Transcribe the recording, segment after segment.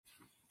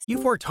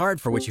You've worked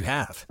hard for what you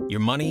have. Your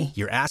money,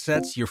 your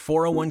assets, your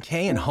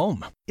 401k, and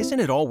home.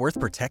 Isn't it all worth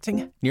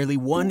protecting? Nearly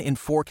 1 in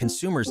 4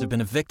 consumers have been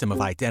a victim of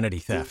identity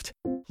theft.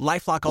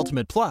 LifeLock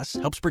Ultimate Plus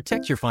helps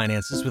protect your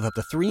finances with up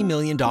to $3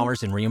 million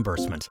in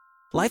reimbursement.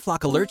 LifeLock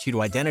alerts you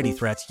to identity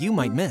threats you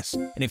might miss.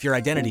 And if your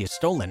identity is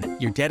stolen,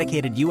 your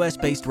dedicated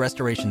U.S.-based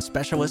restoration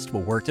specialist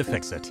will work to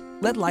fix it.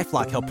 Let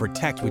LifeLock help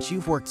protect what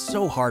you've worked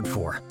so hard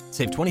for.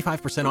 Save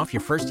 25% off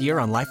your first year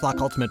on LifeLock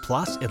Ultimate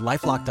Plus at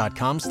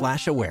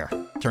LifeLock.com/aware.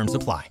 Terms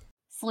apply.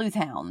 Sleuth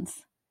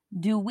hounds,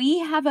 do we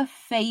have a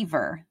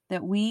favor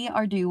that we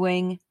are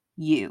doing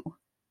you?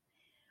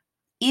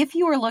 If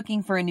you are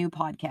looking for a new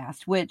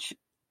podcast, which,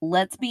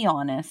 let's be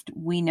honest,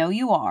 we know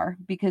you are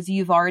because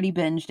you've already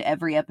binged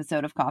every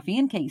episode of Coffee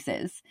and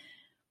Cases,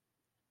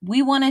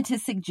 we wanted to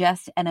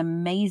suggest an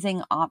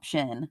amazing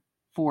option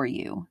for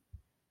you.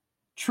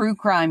 True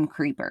Crime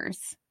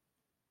Creepers.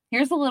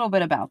 Here's a little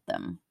bit about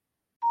them.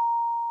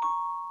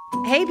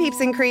 Hey peeps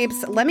and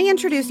creeps, let me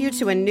introduce you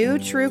to a new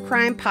true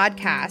crime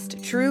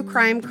podcast, True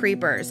Crime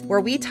Creepers, where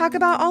we talk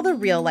about all the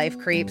real life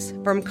creeps,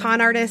 from con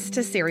artists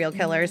to serial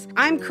killers.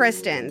 I'm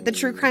Kristen, the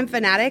true crime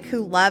fanatic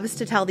who loves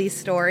to tell these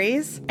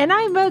stories. And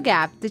I'm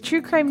Mogab, the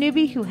true crime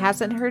newbie who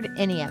hasn't heard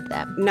any of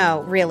them.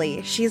 No,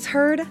 really, she's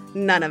heard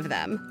none of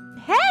them.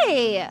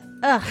 Hey!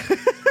 Ugh.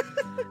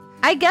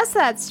 I guess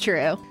that's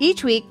true.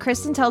 Each week,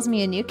 Kristen tells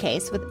me a new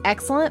case with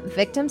excellent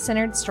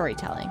victim-centered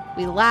storytelling.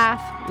 We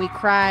laugh, we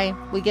cry,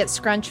 we get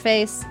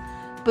scrunch-face,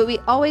 but we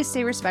always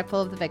stay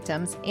respectful of the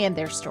victims and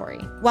their story.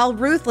 While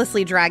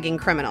ruthlessly dragging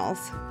criminals.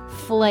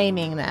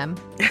 Flaming them.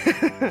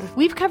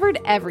 We've covered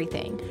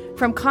everything,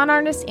 from con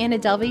artist Anna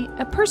Delvey,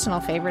 a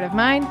personal favorite of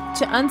mine,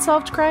 to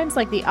unsolved crimes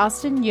like the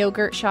Austin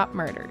Yogurt Shop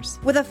murders.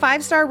 With a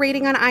 5-star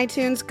rating on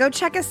iTunes, go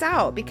check us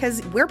out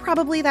because we're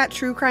probably that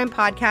true crime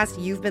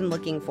podcast you've been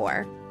looking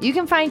for. You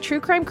can find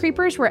True Crime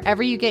Creepers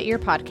wherever you get your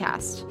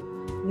podcast.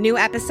 New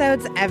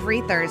episodes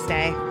every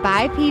Thursday.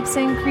 Bye, peeps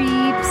and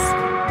creeps.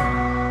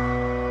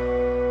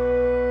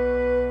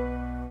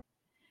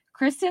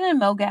 Kristen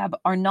and Mogab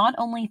are not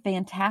only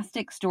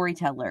fantastic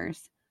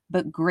storytellers,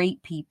 but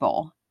great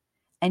people.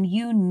 And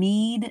you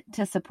need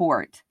to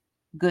support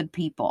good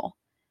people.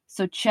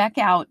 So check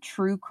out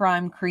True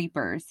Crime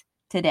Creepers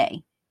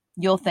today.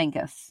 You'll thank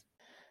us.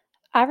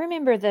 I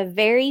remember the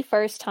very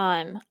first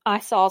time I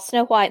saw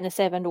Snow White and the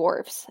Seven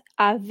Dwarfs.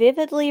 I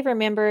vividly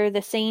remember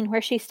the scene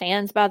where she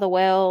stands by the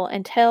well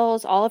and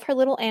tells all of her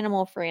little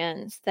animal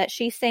friends that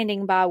she's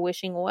standing by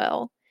wishing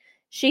well.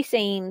 She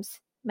sings,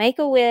 "Make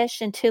a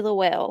wish into the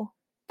well.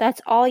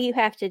 That's all you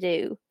have to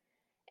do.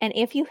 And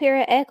if you hear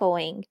it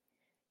echoing,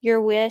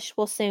 your wish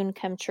will soon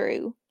come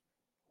true."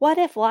 What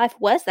if life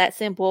was that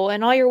simple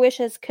and all your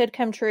wishes could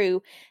come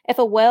true if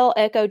a well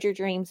echoed your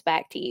dreams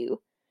back to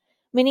you?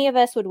 Many of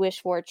us would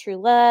wish for true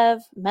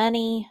love,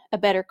 money, a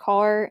better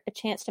car, a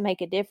chance to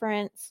make a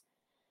difference.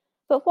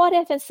 But what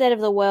if instead of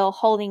the well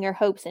holding your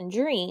hopes and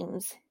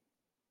dreams,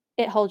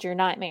 it holds your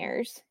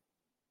nightmares?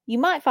 You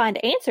might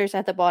find answers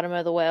at the bottom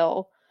of the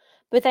well,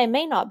 but they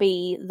may not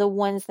be the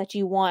ones that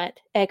you want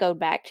echoed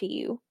back to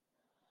you.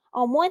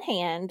 On one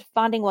hand,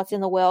 finding what's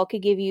in the well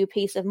could give you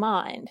peace of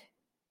mind,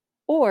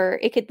 or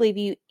it could leave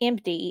you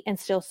empty and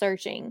still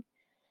searching.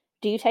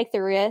 Do you take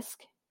the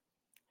risk?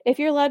 If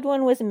your loved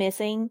one was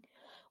missing,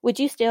 would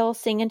you still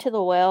sing into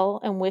the well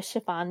and wish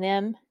to find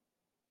them,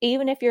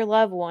 even if your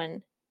loved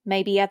one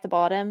may be at the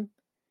bottom?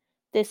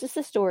 This is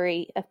the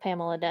story of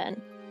Pamela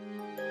Dunn.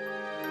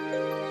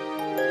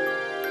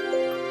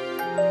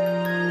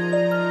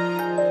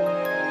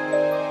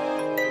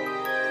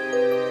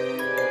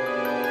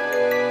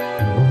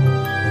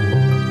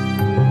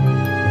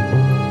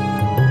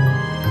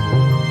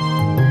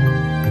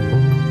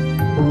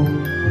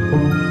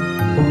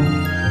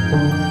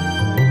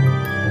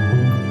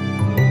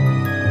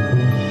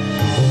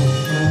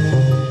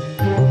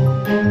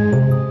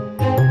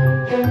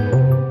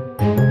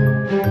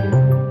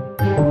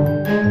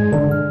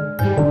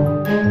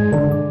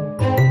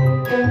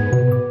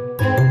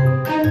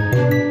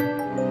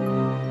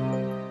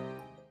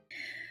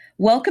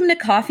 Welcome to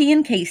Coffee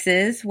and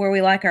Cases, where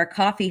we like our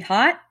coffee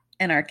hot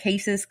and our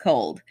cases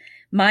cold.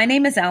 My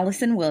name is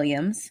Allison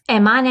Williams.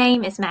 And my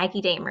name is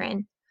Maggie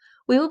Dameron.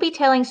 We will be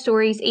telling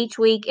stories each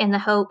week in the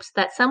hopes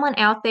that someone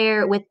out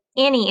there with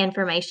any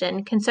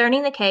information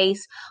concerning the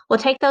case will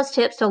take those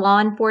tips to law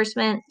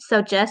enforcement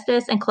so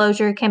justice and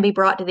closure can be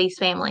brought to these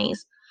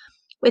families.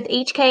 With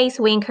each case,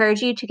 we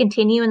encourage you to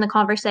continue in the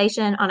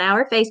conversation on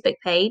our Facebook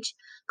page,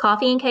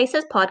 Coffee and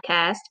Cases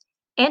Podcast,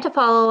 and to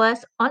follow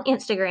us on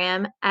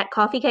Instagram at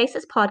Coffee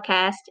Cases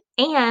Podcast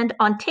and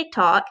on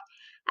TikTok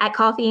at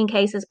Coffee and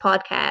Cases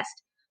Podcast.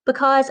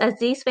 Because, as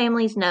these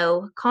families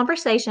know,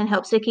 conversation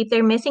helps to keep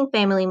their missing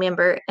family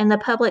member in the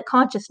public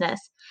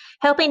consciousness,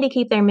 helping to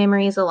keep their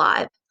memories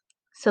alive.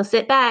 So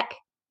sit back,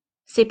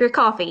 sip your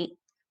coffee,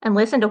 and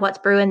listen to what's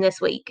brewing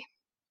this week.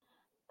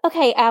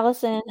 Okay,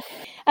 Allison.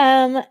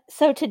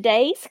 So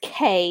today's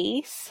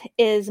case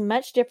is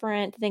much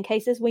different than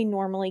cases we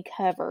normally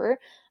cover.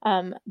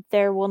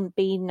 There will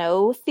be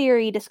no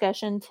theory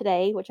discussion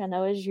today, which I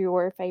know is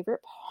your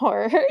favorite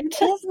part.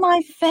 It is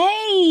my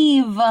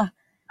fave.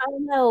 I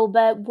know,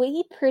 but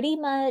we pretty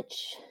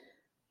much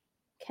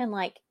can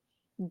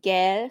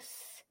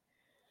guess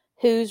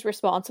who's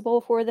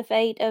responsible for the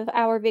fate of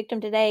our victim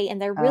today,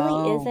 and there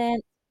really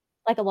isn't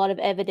a lot of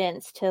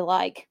evidence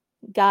to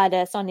guide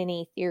us on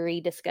any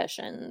theory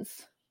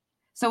discussions.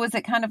 So is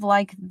it kind of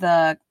like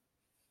the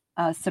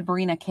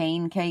Sabrina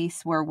Cain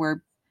case where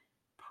we're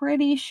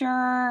pretty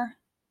sure?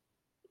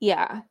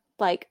 Yeah,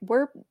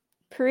 we're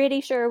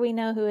pretty sure we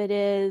know who it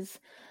is,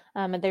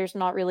 and there's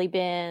not really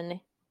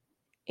been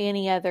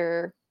any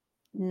other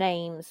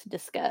names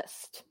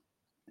discussed.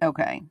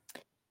 Okay.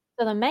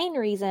 So the main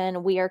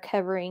reason we are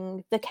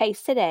covering the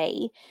case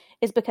today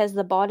is because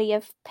the body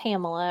of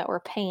Pamela,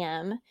 or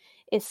Pam,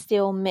 is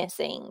still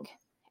missing.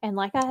 And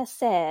like I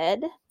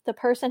said, the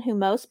person who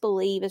most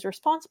believe is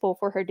responsible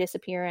for her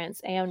disappearance,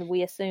 and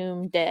we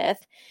assume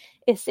death,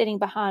 is sitting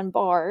behind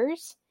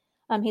bars.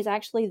 He's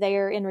actually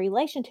there in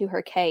relation to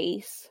her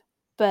case,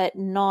 but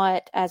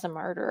not as a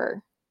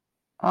murderer.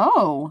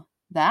 Oh,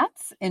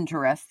 that's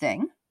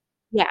interesting.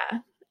 Yeah.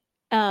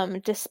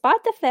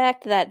 Despite the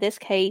fact that this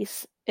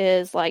case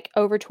is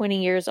over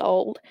 20 years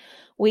old,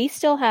 we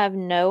still have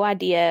no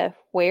idea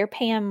where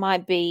Pam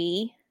might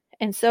be,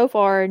 and so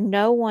far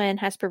no one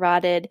has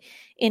provided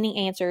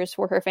any answers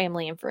for her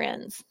family and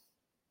friends.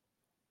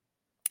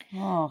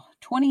 Oh,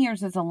 20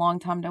 years is a long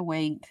time to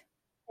wait.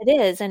 It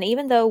is, and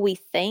even though we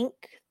think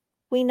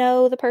we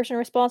know the person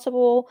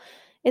responsible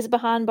is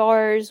behind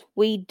bars,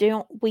 we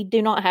do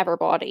not have her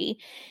body,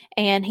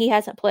 and he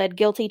hasn't pled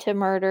guilty to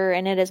murder,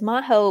 and it is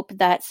my hope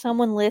that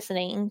someone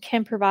listening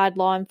can provide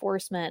law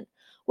enforcement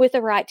with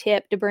the right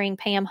tip to bring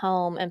Pam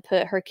home and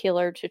put her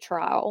killer to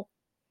trial.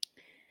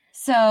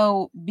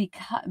 So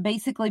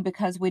basically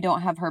because we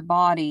don't have her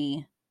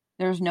body,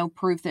 there's no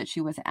proof that she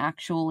was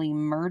actually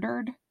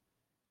murdered.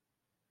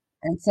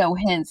 And so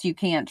hence you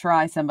can't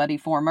try somebody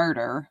for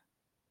murder.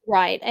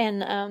 Right.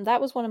 And that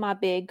was one of my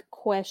big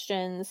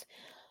questions.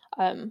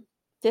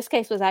 This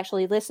case was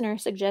actually listener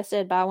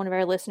suggested by one of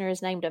our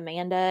listeners named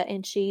Amanda,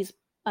 and she's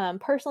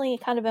personally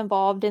kind of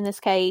involved in this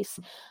case.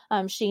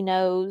 She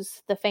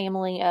knows the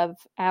family of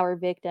our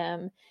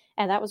victim,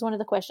 and that was one of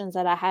the questions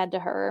that I had to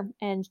her,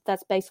 and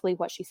that's basically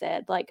what she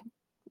said.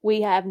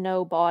 We have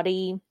no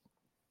body,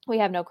 we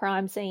have no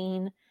crime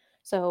scene,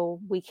 so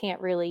we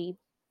can't really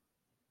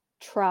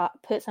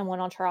put someone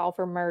on trial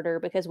for murder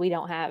because we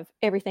don't have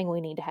everything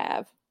we need to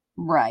have.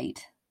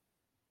 Right.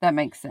 That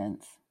makes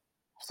sense.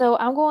 So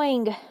I'm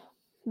going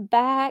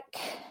back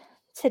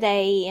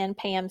today in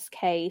Pam's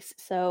case.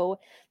 So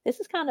this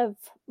is kind of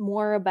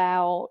more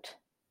about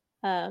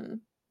the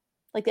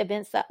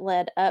events that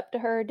led up to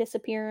her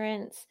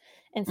disappearance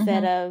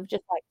instead of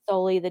just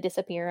solely the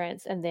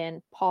disappearance and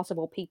then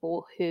possible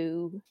people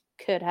who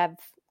could have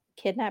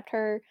kidnapped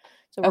her.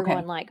 So we're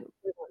going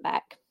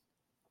back.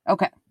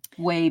 Okay.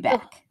 Way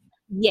back. So,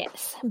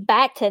 yes.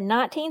 Back to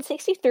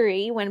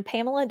 1963 when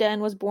Pamela Dunn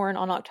was born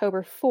on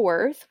October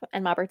 4th,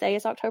 and my birthday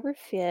is October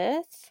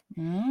 5th.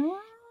 And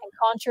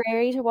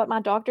contrary to what my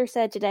doctor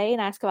said today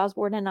and asked if I was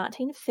born in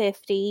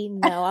 1950,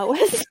 no, I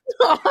was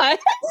not.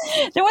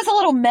 There was a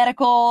little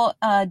medical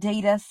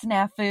data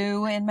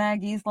snafu in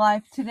Maggie's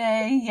life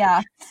today.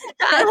 Yeah.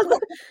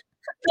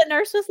 The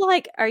nurse was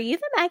like, "Are you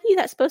the Maggie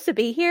that's supposed to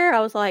be here?" I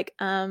was like,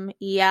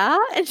 yeah.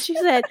 And she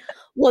said,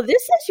 "Well,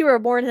 this says you were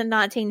born in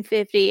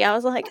 1950. I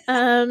was like,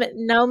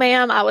 no,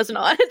 ma'am, I was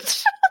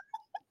not.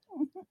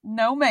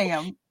 No,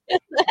 ma'am.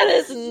 That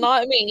is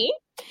not me.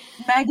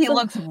 Maggie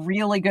looks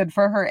really good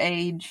for her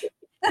age.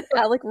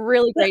 I look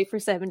really great for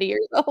 70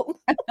 years old.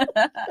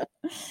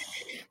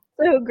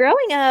 So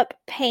growing up,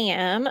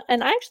 Pam,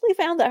 and I actually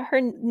found that her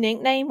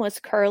nickname was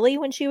Curly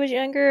when she was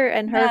younger,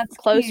 and her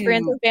close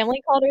friends and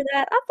family called her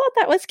that. I thought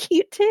that was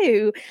cute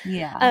too.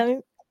 Yeah.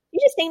 She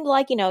just seemed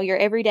like, your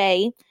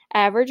everyday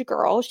average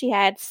girl. She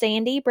had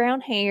sandy brown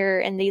hair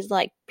and these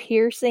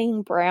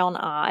piercing brown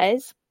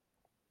eyes.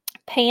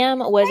 Pam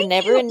was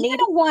never in need. You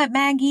know what,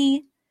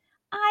 Maggie?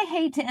 I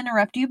hate to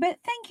interrupt you, but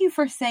thank you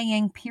for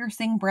saying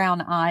piercing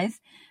brown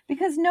eyes,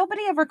 because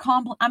nobody ever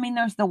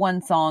there's the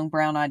one song,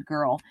 Brown Eyed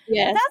Girl.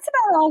 Yes. That's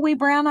about all we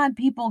brown-eyed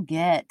people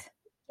get.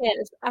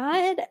 Yes.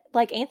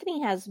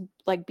 Anthony has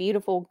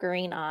beautiful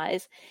green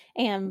eyes,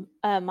 and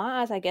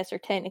my eyes, I guess, are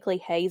technically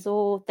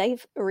hazel.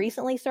 They've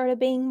recently started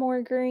being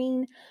more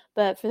green,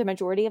 but for the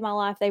majority of my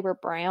life, they were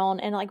brown,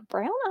 and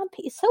brown-eyed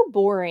is so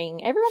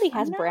boring. Everybody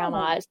has brown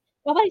eyes.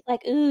 Nobody's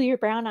like, "Ooh, your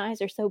brown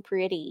eyes are so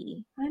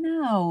pretty." I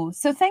know.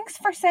 So thanks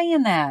for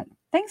saying that.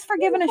 Thanks for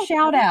giving a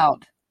shout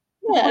out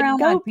to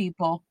brown-eyed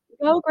people.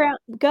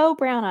 Go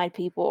brown-eyed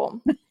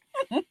people.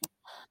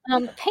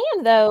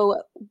 Pam,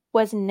 though,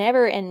 was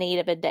never in need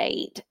of a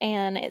date,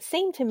 and it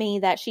seemed to me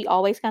that she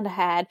always kind of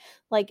had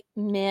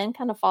men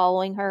kind of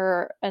following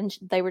her, and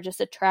they were just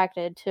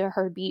attracted to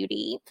her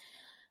beauty.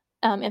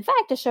 In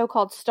fact, a show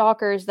called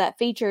Stalkers that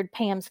featured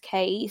Pam's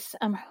case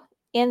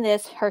In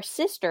this, her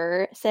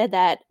sister said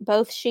that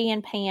both she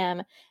and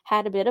Pam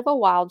had a bit of a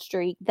wild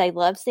streak. They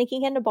loved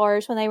sneaking into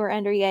bars when they were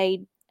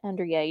underage,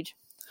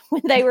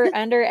 when they were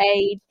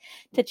underage,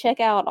 to check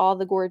out all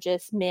the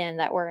gorgeous men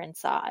that were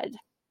inside.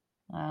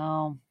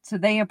 Oh, so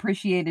they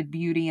appreciated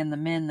beauty in the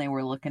men they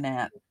were looking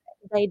at.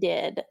 They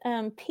did.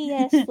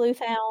 P.S.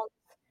 Sleuthhound,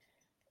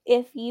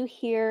 if you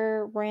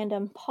hear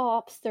random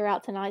pops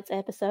throughout tonight's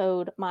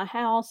episode, my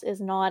house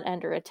is not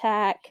under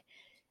attack.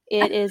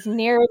 It is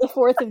near the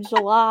 4th of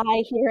July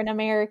here in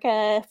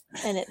America,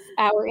 and it's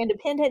our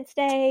Independence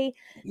Day.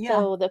 Yeah.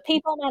 So the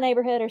people in my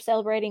neighborhood are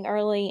celebrating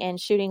early and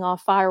shooting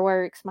off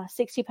fireworks. My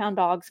 60-pound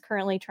dog's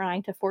currently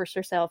trying to force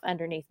herself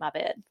underneath my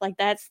bed. Like,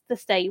 that's the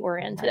state we're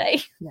in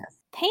today. Yes.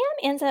 Pam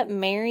ends up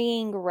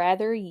marrying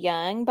rather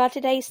young by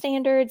today's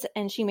standards,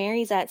 and she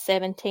marries at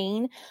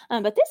 17.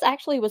 But this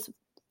actually was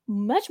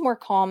much more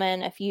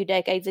common a few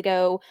decades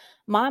ago.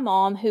 My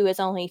mom, who is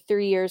only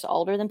 3 years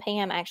older than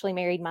Pam, actually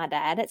married my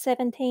dad at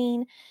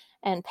 17.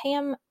 And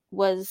Pam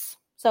was,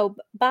 so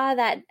by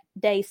that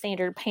day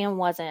standard, Pam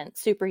wasn't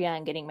super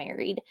young getting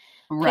married.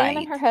 Right. Pam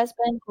and her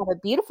husband had a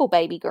beautiful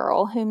baby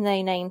girl whom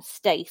they named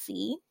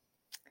Stacy,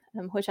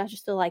 which I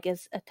just feel like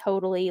is a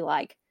totally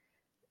like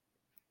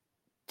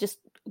just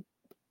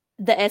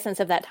the essence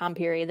of that time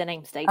period, the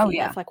name Stacy. Oh,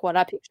 yeah. That's like what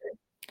I pictured.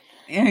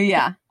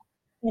 Yeah.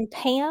 And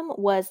Pam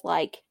was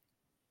like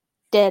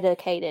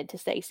dedicated to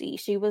Stacy.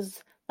 She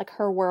was like,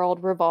 her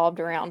world revolved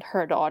around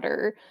her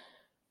daughter.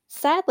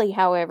 Sadly,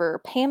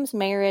 however, Pam's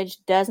marriage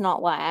does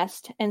not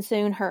last, and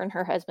soon her and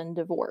her husband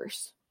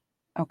divorce.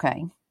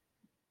 Okay.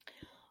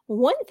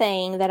 One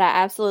thing that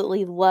I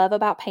absolutely love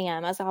about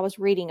Pam as I was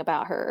reading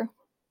about her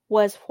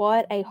was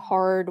what a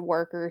hard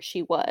worker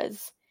she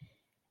was.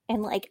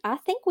 And like, I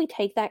think we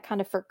take that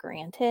kind of for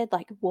granted.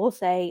 Like, we'll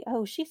say,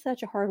 oh, she's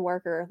such a hard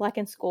worker. Like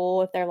in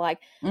school, if they're like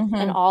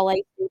an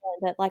all-A student,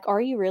 that like, are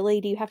you really?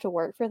 Do you have to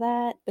work for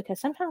that? Because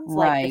sometimes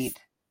like the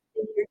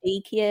senior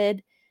D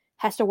kid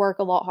has to work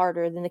a lot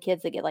harder than the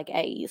kids that get like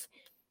A's.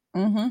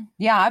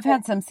 Yeah, I've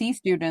had some C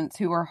students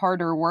who are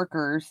harder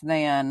workers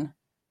than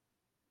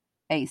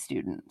A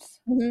students.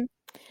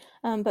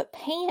 But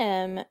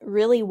Pam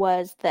really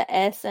was the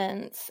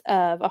essence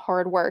of a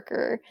hard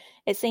worker.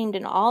 It seemed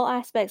in all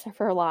aspects of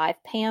her life,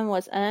 Pam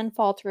was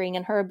unfaltering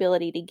in her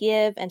ability to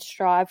give and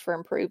strive for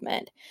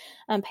improvement.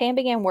 Pam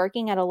began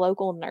working at a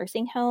local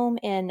nursing home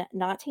in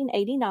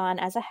 1989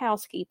 as a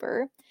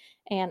housekeeper.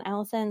 And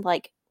Allison,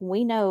 like,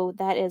 we know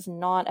that is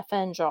not a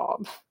fun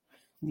job.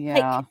 Yeah.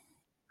 Like, I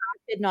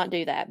could not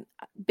do that.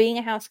 Being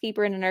a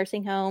housekeeper in a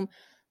nursing home,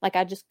 like,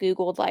 I just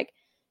Googled, like,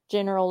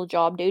 general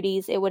job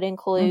duties. It would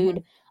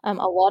include a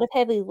lot of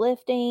heavy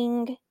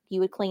lifting. You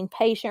would clean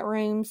patient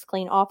rooms,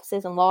 clean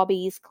offices and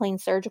lobbies, clean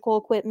surgical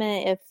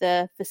equipment if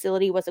the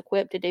facility was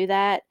equipped to do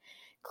that,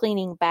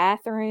 cleaning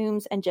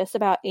bathrooms, and just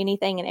about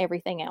anything and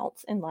everything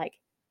else. And like,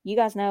 you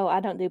guys know, I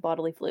don't do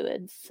bodily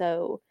fluids,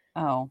 so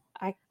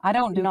I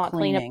don't do not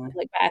cleaning. Clean a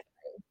public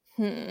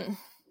bathroom.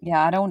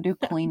 Yeah, I don't do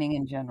cleaning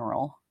in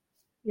general.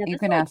 Yeah, you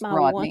can like ask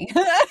Rodney.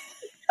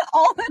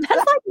 That's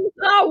like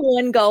my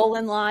one goal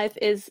in life,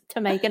 is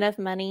to make enough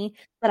money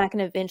that I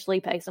can eventually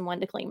pay someone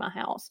to clean my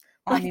house.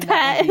 Like, I mean,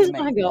 that is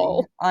my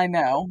goal. I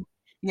know.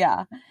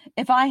 Yeah.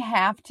 If I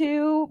have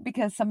to,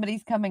 because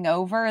somebody's coming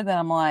over, then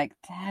I'm like,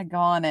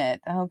 daggone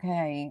it.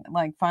 Okay.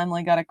 Like,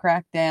 finally got to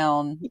crack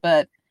down.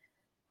 But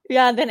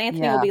yeah, and then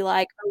Anthony will be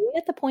like, are we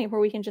at the point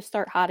where we can just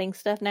start hiding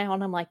stuff now?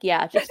 And I'm like,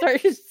 yeah, just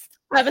start just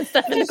having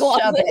stuff in the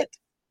closet.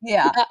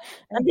 Yeah.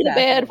 Under the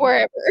bed,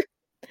 wherever.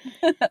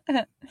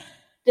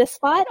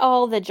 Despite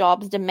all the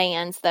job's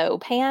demands, though,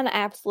 Pam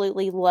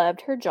absolutely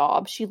loved her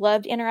job. She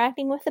loved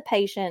interacting with the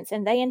patients,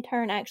 and they in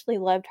turn actually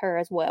loved her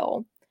as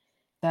well.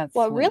 That's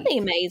what sweet. Really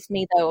amazed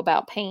me, though,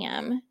 about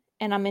Pam,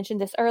 and I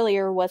mentioned this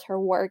earlier, was her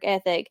work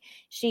ethic.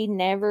 She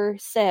never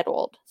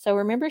settled. So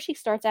remember, she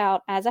starts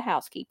out as a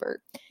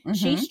housekeeper.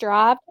 She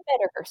strived to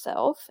better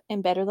herself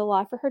and better the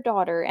life for her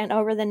daughter. And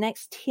over the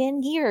next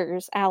 10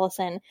 years,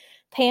 Allison,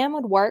 Pam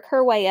would work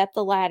her way up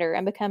the ladder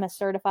and become a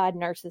certified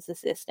nurse's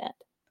assistant.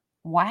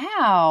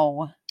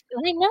 Wow.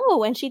 I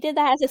know. And she did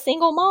that as a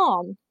single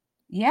mom.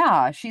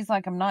 Yeah. She's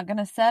like, I'm not going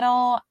to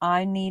settle.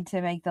 I need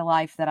to make the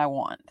life that I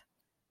want.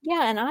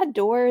 Yeah. And I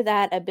adore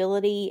that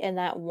ability and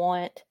that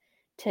want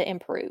to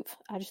improve.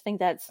 I just think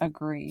that's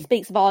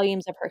speaks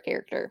volumes of her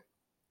character.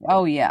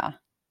 Oh, yeah.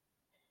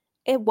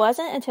 It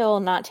wasn't until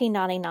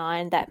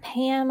 1999 that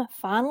Pam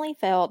finally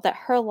felt that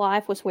her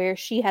life was where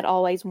she had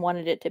always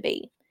wanted it to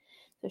be.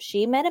 So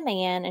she met a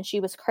man, and she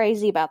was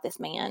crazy about this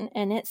man,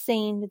 and it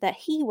seemed that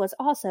he was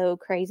also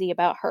crazy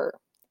about her.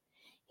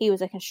 He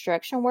was a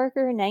construction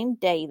worker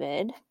named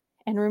David.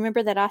 And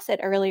remember that I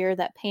said earlier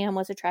that Pam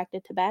was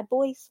attracted to bad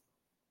boys?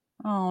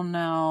 Oh,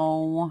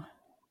 no.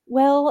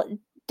 Well,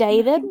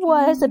 David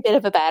was a bit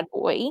of a bad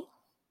boy.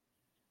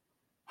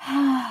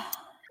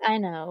 I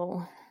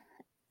know.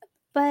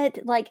 But,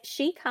 like,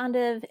 she kind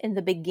of, in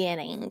the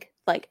beginning,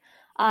 like,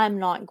 I'm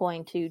not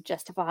going to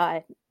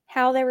justify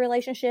how their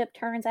relationship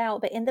turns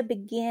out, but in the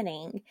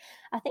beginning,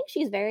 I think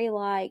she's very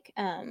like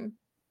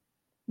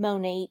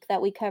Monique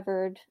that we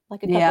covered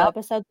like a couple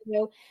episodes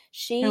ago.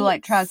 She who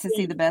like tries to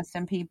see the best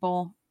in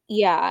people.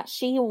 Yeah,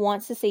 she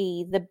wants to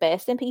see the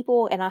best in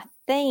people, and I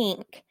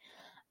think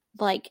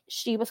like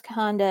she was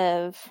kind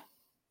of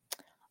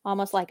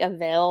almost like a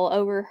veil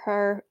over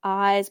her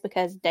eyes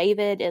because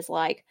David is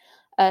like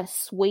a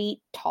sweet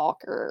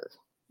talker.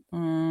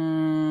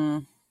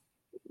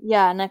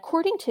 Yeah, and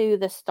according to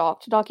the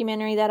Stalked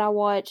documentary that I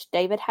watched,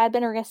 David had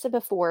been arrested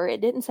before.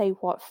 It didn't say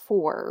what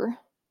for,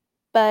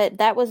 but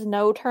that was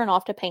no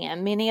turnoff to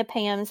Pam. Many of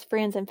Pam's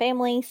friends and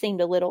family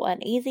seemed a little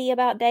uneasy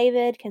about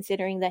David,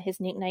 considering that his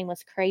nickname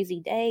was Crazy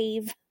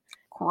Dave.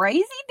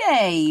 Crazy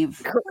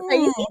Dave.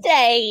 Crazy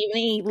Dave. And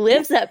he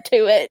lives up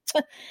to it.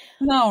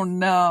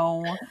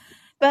 No.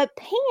 But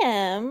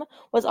Pam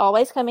was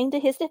always coming to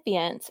his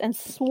defense and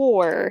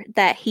swore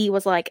that he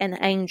was like an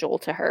angel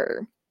to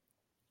her.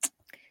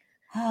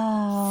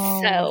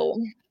 Oh. So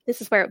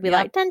this is where it would be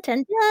like, dun,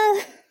 dun,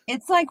 dun.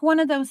 It's like one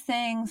of those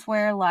things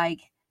where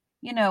like,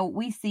 you know,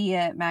 we see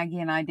it,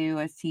 Maggie and I do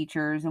as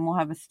teachers, and we'll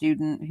have a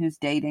student who's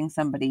dating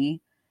somebody,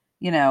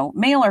 you know,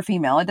 male or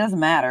female, it doesn't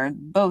matter.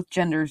 Both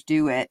genders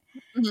do it.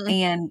 Mm-hmm.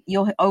 And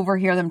you'll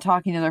overhear them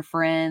talking to their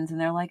friends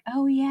and they're like,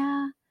 oh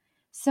yeah,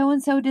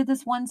 so-and-so did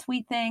this one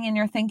sweet thing, and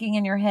you're thinking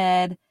in your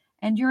head,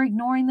 and you're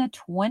ignoring the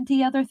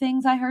 20 other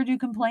things I heard you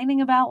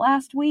complaining about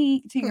last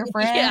week to your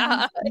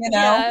friends, you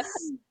know?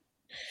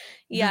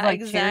 Yeah, like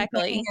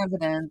exactly.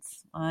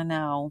 Evidence. I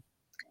know.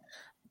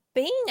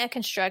 Being a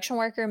construction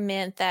worker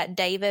meant that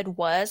David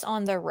was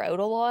on the road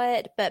a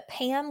lot, but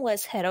Pam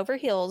was head over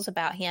heels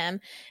about him,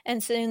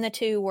 and soon the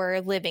two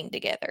were living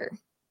together.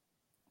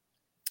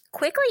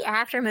 Quickly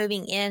after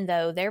moving in,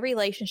 though, their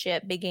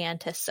relationship began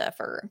to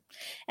suffer.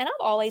 And I've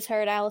always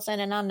heard, Allison,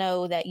 and I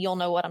know that you'll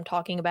know what I'm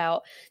talking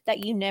about,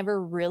 that you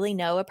never really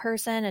know a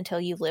person until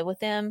you live with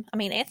them. I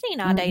mean, Anthony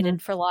and I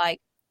dated for like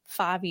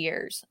 5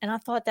 years, and I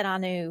thought that I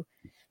knew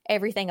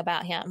everything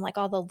about him, like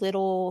all the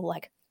little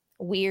like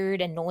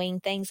weird annoying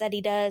things that he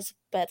does,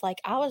 but like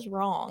I was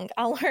wrong.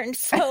 I learned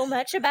so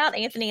much about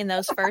Anthony in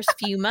those first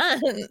few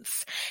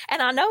months,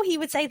 and I know he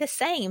would say the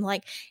same,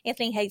 like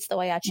Anthony hates the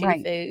way I chew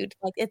food,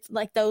 like it's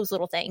like those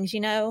little things, you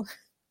know.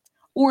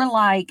 Or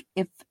like,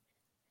 if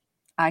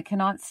I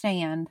cannot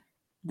stand,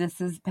 this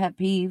is pet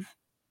peeve,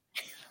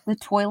 the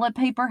toilet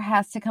paper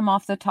has to come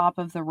off the top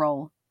of the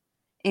roll.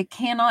 It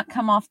cannot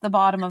come off the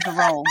bottom of the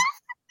roll.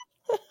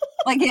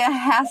 Like, it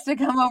has to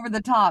come over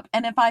the top.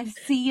 And if I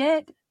see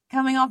it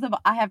coming off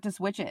I have to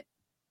switch it.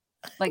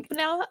 Like,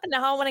 now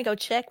I want to go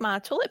check my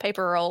toilet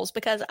paper rolls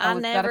because I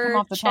never come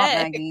off the top,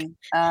 check.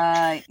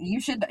 Maggie.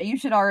 You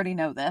should already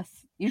know this.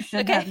 You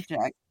should have to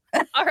check.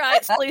 All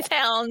right, sleuth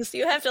hounds,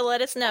 you have to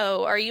let us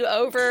know. Are you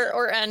over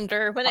or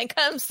under when it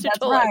comes to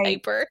toilet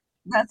paper?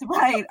 That's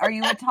right. Are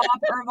you a top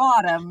or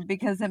bottom?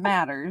 Because it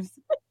matters.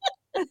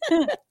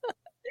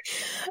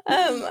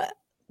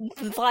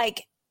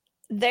 Like,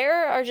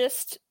 there are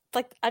just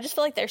like, I just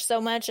feel like there's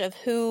so much of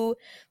who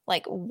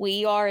like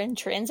we are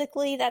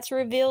intrinsically that's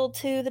revealed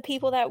to the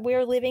people that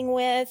we're living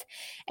with.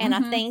 And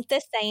I think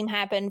the same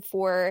happened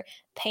for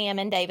Pam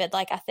and David.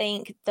 Like, I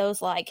think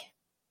those like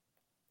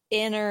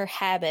inner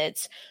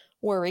habits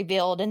were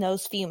revealed in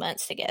those few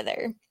months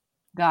together.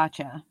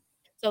 Gotcha.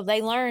 So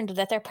they learned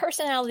that their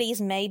personalities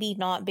maybe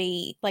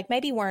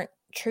weren't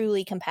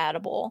truly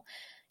compatible.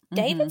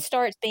 David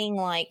starts being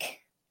like,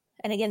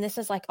 and again, this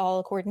is like all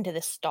according to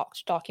this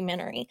Stalked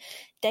documentary,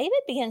 David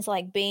begins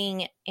like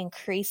being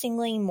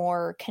increasingly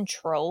more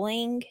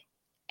controlling.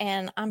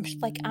 And I'm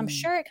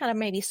sure it kind of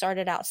maybe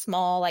started out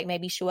small. Like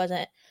maybe she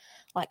wasn't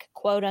like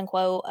quote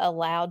unquote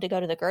allowed to go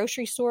to the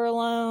grocery store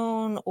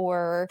alone,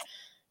 or,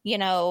 you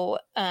know,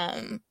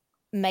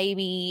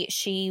 maybe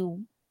she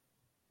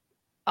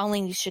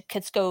only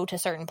could go to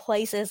certain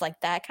places,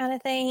 like that kind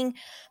of thing.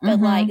 But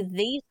like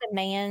these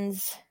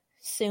demands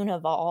soon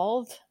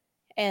evolve,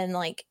 and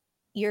like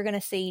you're going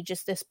to see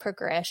just this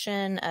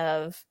progression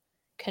of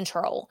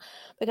control,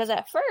 because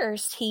at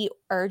first he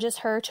urges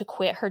her to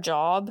quit her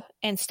job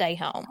and stay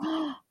home.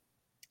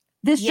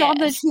 This job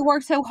that she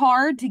worked so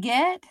hard to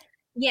get?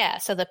 Yeah.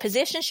 So the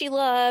position she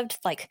loved,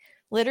 like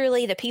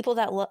literally the people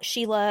that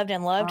she loved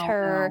and loved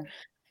her, no.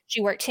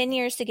 She worked 10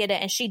 years to get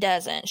it, and she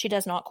does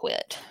not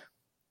quit.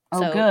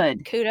 Oh, so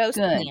good. Kudos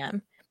to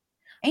him.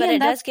 But it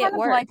does get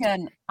worse. Like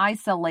an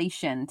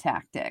isolation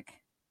tactic.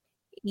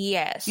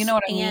 Yes. You know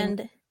what I mean?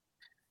 And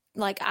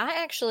like,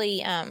 I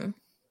actually,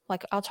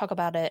 like, I'll talk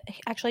about it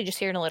actually just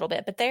here in a little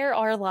bit, but there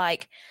are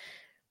like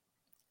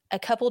a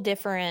couple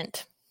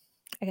different,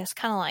 I guess,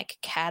 kind of like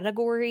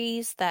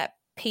categories that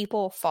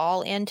people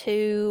fall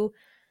into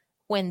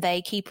when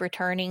they keep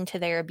returning to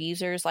their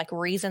abusers, like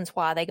reasons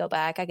why they go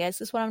back, I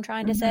guess is what I'm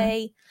trying to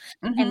say.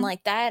 And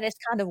like, that is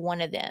kind of one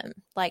of them.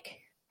 Like,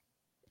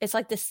 it's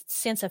like this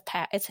sense of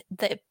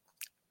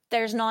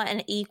there's not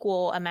an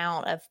equal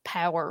amount of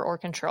power or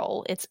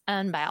control. It's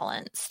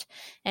unbalanced.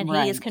 And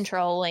he is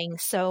controlling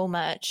so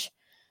much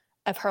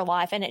of her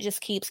life, and it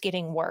just keeps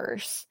getting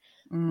worse.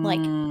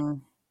 Like,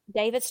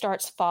 David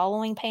starts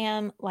following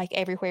Pam like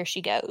everywhere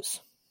she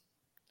goes.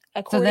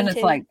 So then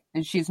it's like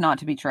she's not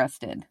to be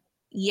trusted.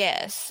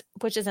 Yes,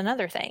 which is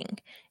another thing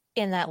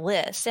in that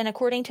list. And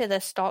according to the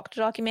Stalked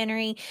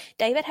documentary,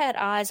 David had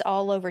eyes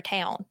all over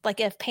town. Like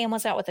if Pam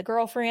was out with a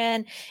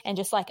girlfriend and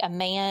just like a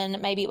man,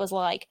 maybe it was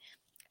like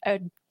a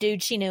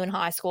dude she knew in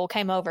high school,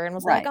 came over and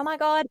was like, oh my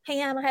God,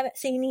 Pam, I haven't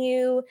seen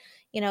you,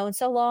 in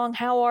so long.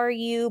 How are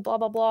you? Blah,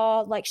 blah,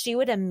 blah. Like she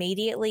would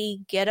immediately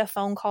get a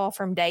phone call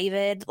from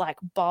David, like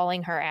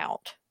bawling her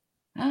out.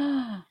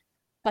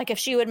 Like if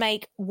she would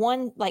make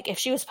one, like if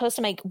she was supposed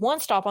to make one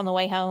stop on the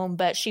way home,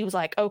 but she was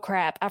like, oh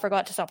crap, I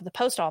forgot to stop at the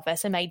post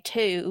office and made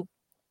two,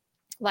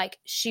 like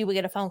she would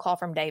get a phone call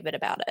from David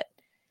about it.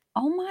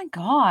 Oh my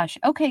gosh.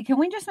 Okay, can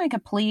we just make a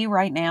plea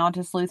right now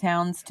to sleuth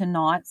hounds to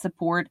not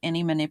support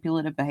any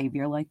manipulative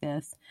behavior like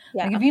this?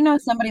 Yeah. Like if you know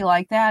somebody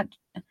like that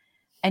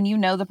and you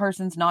know the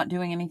person's not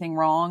doing anything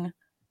wrong,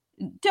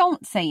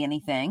 don't say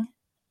anything.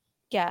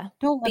 Yeah.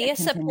 Don't be a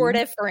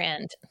supportive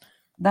friend.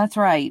 That's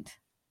right.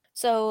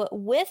 So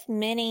with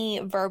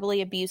many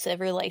verbally abusive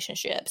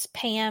relationships,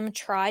 Pam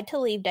tried to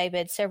leave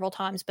David several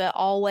times, but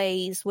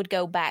always would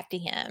go back to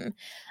him.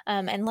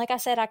 And like I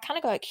said, I kind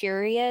of got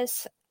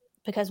curious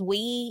because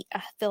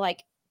I feel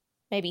like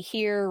maybe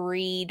hear,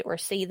 read, or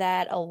see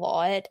that a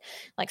lot,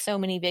 like so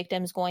many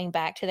victims going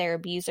back to their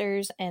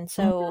abusers. And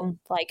so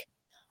like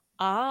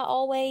I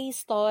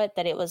always thought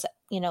that it was,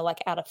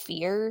 like out of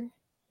fear.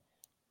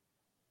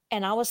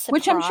 And I was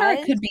surprised. Which I'm sure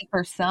it could be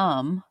for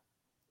some.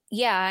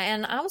 Yeah,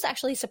 and I was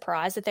actually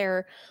surprised that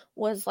there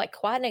was like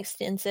quite an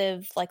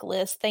extensive like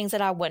list, things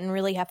that I wouldn't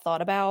really have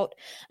thought about.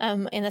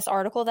 In this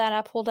article that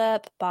I pulled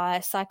up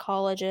by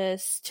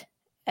psychologist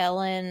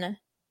Ellen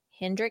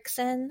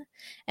Hendrickson,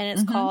 and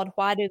it's called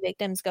Why Do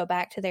Victims Go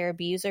Back to Their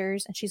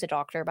Abusers? And she's a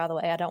doctor, by the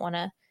way. I don't want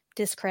to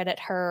discredit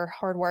her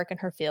hard work in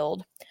her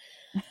field.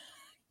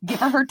 Give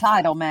her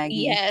title, Maggie.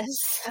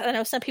 Yes, I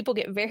know some people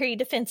get very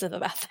defensive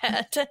about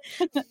that.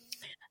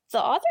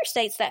 The author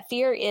states that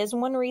fear is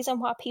one reason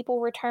why people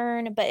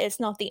return, but it's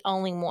not the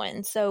only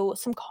one. So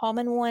some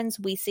common ones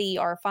we see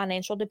are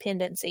financial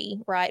dependency,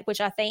 right? Which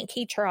I think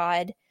he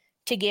tried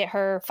to get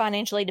her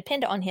financially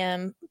dependent on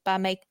him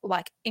by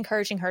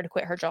encouraging her to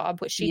quit her job,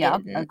 which she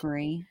didn't.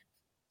 Agree.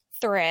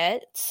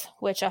 Threats,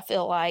 which I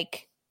feel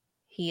like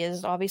he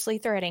is obviously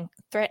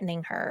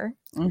threatening her.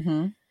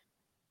 Mm-hmm.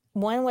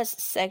 One was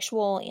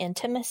sexual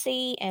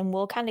intimacy, and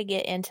we'll kind of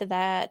get into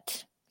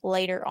that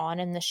later on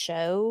in the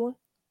show.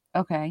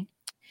 Okay.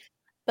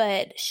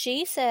 But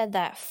she said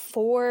that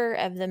 4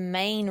 of the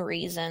main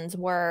reasons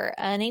were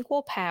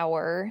unequal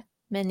power,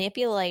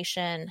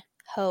 manipulation,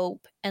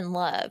 hope, and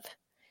love.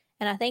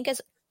 And I think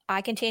as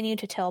I continue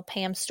to tell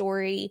Pam's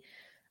story,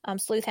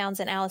 Sleuth Hounds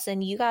and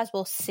Allison, you guys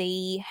will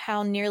see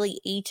how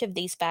nearly each of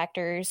these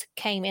factors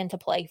came into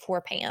play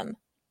for Pam.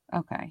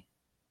 Okay.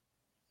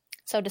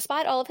 So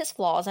despite all of his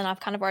flaws, and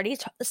I've kind of already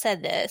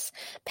said this,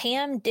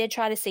 Pam did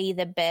try to see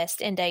the best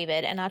in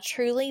David. And I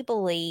truly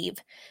believe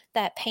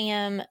that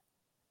Pam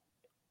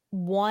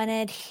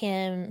wanted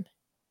him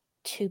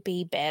to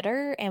be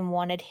better and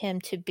wanted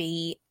him to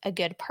be a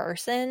good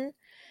person.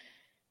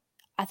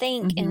 I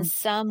think in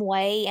some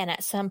way and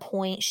at some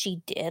point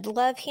she did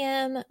love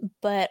him,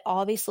 but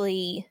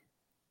obviously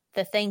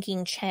the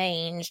thinking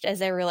changed as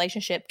their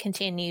relationship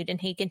continued and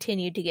he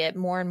continued to get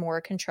more and more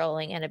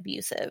controlling and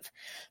abusive.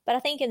 But I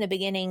think in the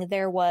beginning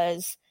there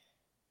was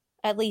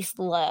at least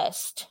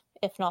lust,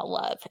 if not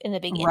love, in the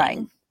beginning. Right.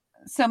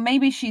 So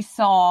maybe she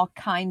saw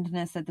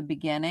kindness at the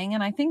beginning.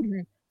 And I think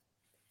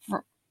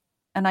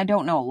and I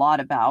don't know a lot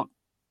about,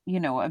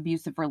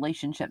 abusive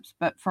relationships,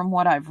 but from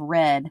what I've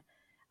read,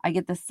 I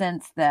get the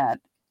sense that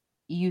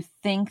you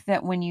think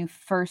that when you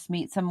first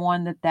meet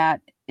someone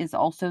that is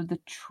also the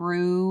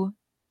true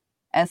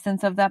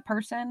essence of that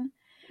person.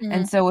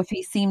 And so if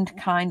he seemed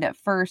kind at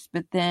first,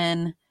 but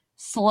then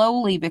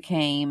slowly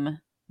became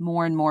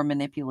more and more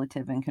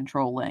manipulative and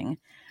controlling,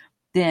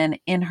 then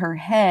in her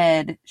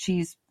head,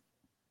 she's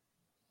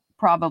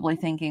probably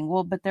thinking,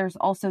 well, but there's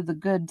also the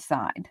good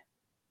side.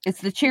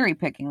 It's the cherry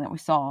picking that we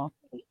saw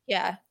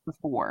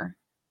before.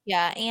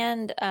 Yeah.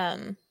 And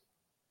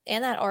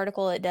in that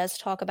article, it does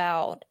talk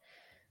about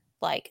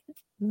like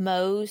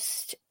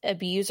most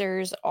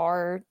abusers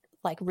are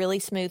like really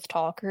smooth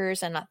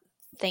talkers and I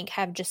think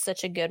have just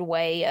such a good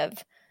way of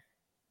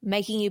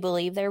making you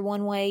believe they're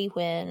one way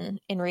when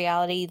in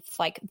reality it's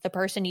like the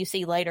person you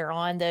see later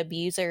on, the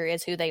abuser,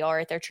 is who they are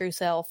at their true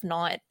self,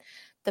 not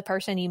the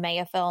person you may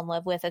have fell in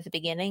love with at the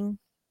beginning.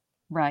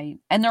 Right.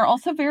 And they're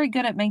also very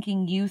good at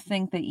making you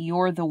think that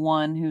you're the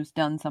one who's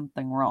done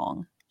something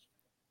wrong.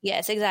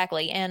 Yes,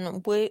 exactly.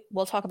 And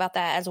we'll talk about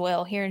that as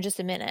well here in just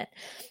a minute.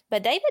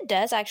 But David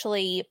does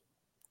actually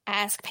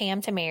ask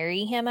Pam to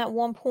marry him at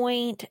one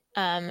point,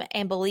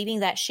 and believing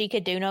that she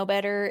could do no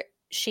better,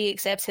 she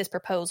accepts his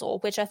proposal,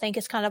 which I think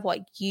is kind of what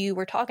you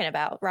were talking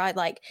about, right?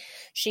 Like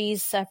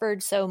she's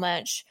suffered so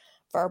much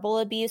verbal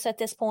abuse at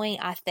this point.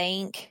 I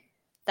think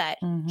that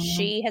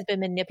she has been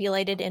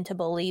manipulated into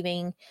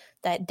believing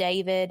that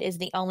David is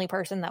the only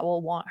person that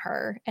will want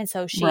her. And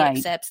so she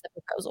accepts the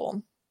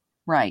proposal.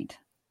 Right.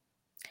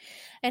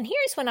 And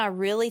here's when I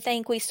really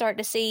think we start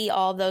to see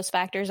all of those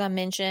factors I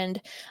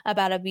mentioned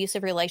about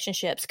abusive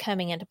relationships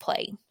coming into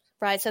play,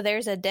 right? So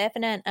there's a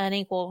definite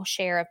unequal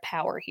share of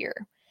power here.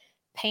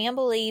 Pam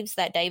believes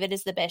that David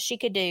is the best she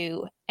could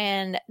do,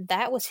 and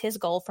that was his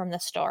goal from the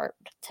start,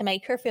 to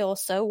make her feel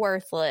so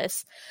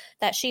worthless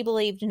that she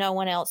believed no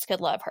one else could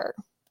love her.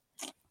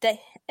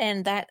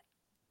 And that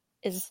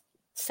is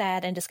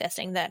sad and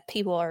disgusting that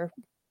people are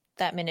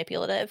that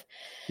manipulative.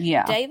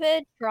 Yeah.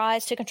 David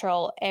tries to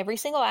control every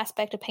single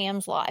aspect of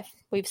Pam's life.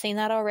 We've seen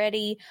that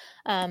already.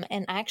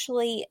 And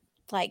actually,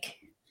 like,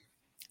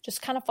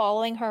 just kind of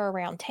following her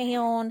around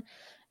town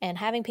and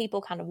having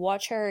people kind of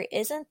watch her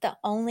isn't the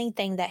only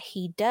thing that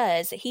he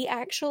does. He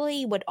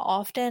actually would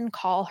often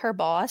call her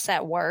boss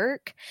at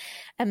work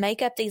and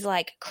make up these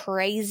like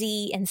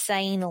crazy,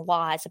 insane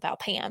lies about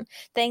Pam.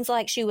 Things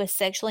like she was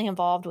sexually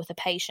involved with a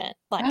patient,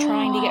 like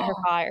trying to get her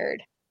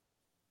fired.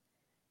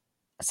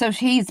 So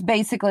he's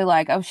basically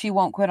like, oh, she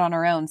won't quit on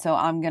her own, so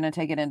I'm going to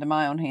take it into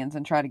my own hands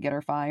and try to get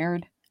her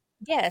fired.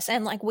 Yes,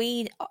 and like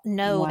we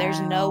know there's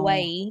no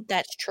way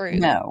that's true.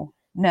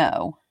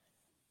 No.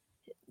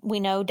 We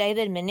know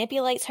David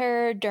manipulates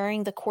her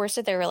during the course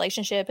of their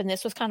relationship, and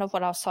this was kind of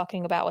what I was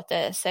talking about with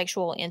the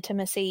sexual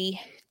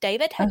intimacy.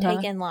 David had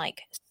taken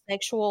like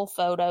sexual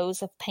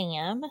photos of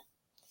Pam,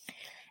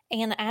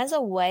 and as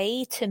a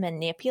way to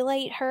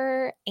manipulate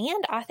her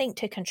and I think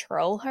to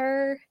control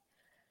her,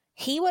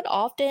 he would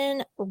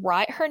often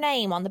write her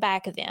name on the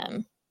back of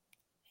them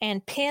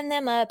and pin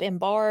them up in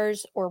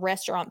bars or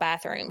restaurant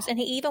bathrooms. And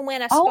he even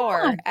went as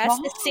far as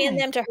to send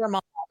them to her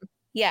mom.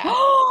 Yeah.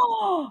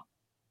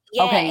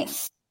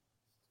 Yes.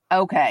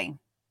 Okay.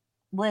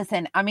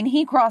 Listen, I mean,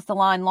 he crossed the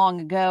line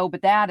long ago,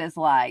 but that is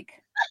like...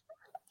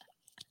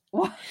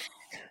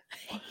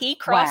 He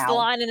crossed the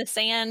line in the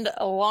sand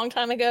a long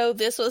time ago.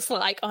 This was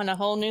like on a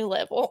whole new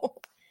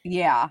level.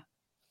 Yeah.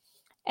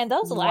 And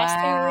those last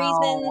two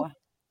reasons,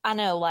 I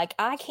know, like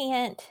I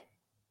can't.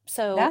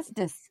 So that's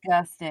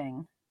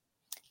disgusting.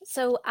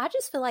 So I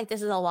just feel like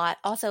this is a lot.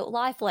 Also,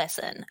 life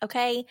lesson.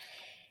 Okay.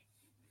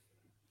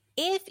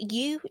 If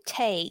you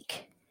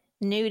take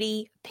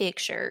nudie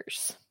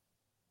pictures,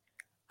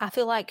 I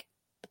feel like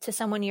to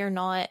someone you're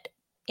not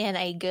in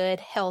a good,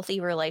 healthy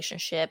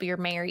relationship, you're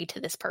married to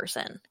this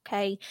person,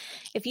 okay?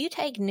 If you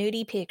take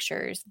nudie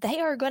pictures,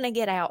 they are going to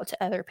get out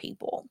to other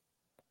people.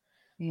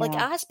 Yeah. Like,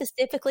 I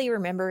specifically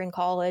remember in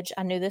college,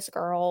 I knew this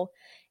girl,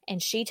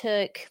 and she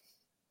took,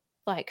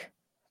 like,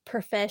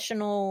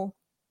 professional,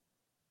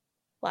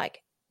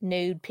 like,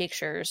 nude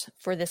pictures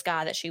for this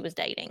guy that she was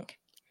dating.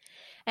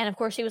 And, of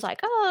course, he was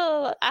like,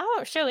 oh, I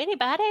won't show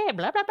anybody,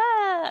 blah, blah,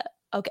 blah.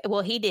 Okay,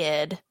 well, he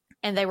did.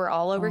 And they were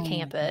all over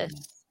campus.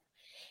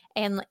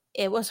 And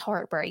it was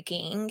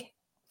heartbreaking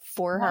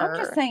for her. I'm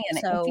just saying,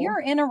 if you're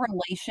in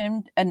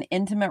an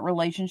intimate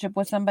relationship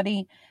with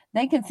somebody,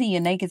 they can see you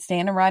naked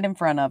standing right in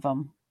front of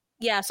them.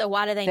 Yeah, so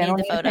why do they need don't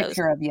the need photos? A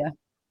picture of you.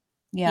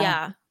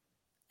 Yeah.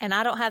 And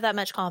I don't have that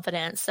much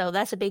confidence, so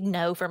that's a big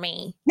no for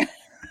me.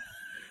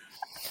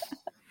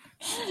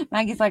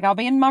 Maggie's like, I'll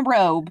be in my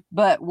robe,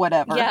 but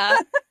whatever. Yeah.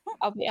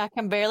 I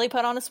can barely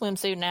put on a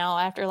swimsuit now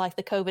after like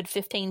the COVID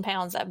 15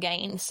 pounds I've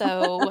gained.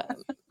 So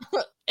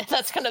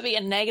that's going to be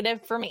a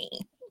negative for me.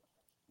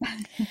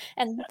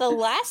 And the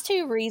last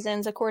two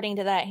reasons, according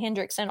to that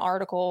Hendrickson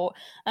article,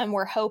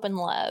 were hope and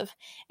love.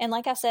 And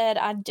like I said,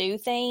 I do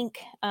think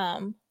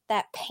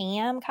that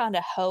Pam kind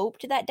of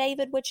hoped that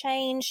David would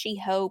change. She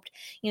hoped,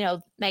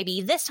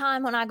 maybe this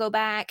time when I go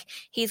back,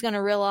 he's going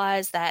to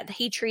realize that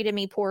he treated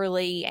me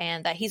poorly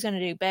and that he's going to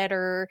do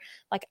better.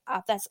 Like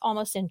that's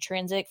almost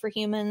intrinsic for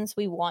humans.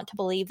 We want to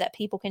believe that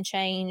people can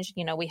change.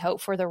 We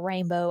hope for the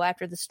rainbow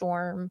after the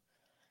storm.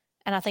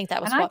 And I think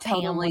that was what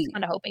Pam was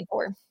kind of hoping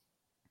for.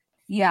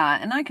 Yeah,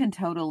 and I can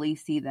totally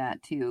see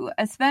that too,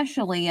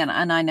 especially, and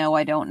I know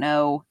I don't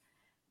know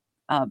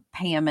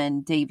Pam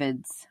and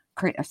David's,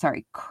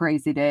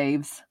 Crazy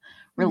Dave's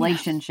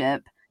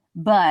relationship,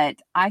 but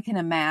I can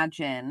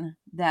imagine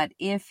that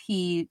if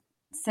he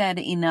said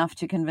enough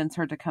to convince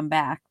her to come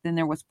back, then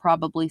there was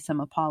probably some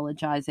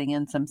apologizing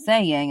and some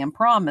saying and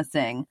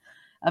promising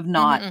of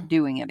not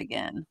doing it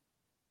again.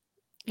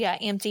 Yeah,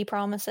 empty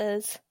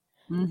promises.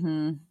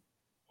 Mm-hmm.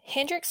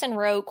 Hendrickson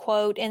wrote,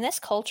 quote, in this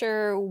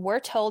culture, we're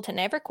told to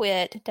never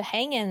quit, to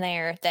hang in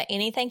there, that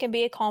anything can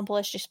be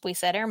accomplished if we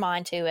set our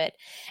mind to it,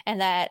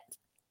 and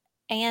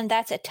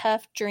that's a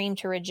tough dream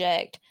to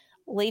reject.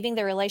 Leaving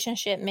the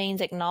relationship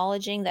means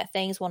acknowledging that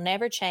things will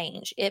never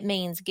change. It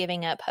means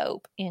giving up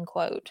hope, end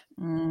quote.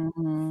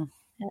 Mm-hmm.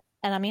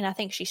 And I mean, I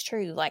think she's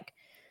true. Like,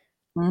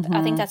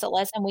 I think that's a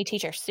lesson we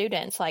teach our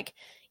students. Like,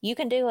 you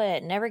can do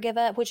it, never give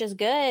up, which is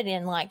good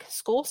in like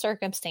school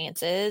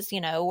circumstances,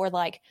 or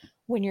like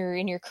when you're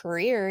in your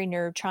career and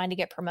you're trying to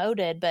get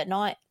promoted, but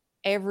not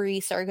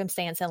every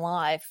circumstance in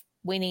life.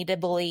 We need to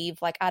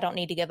believe, like, I don't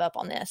need to give up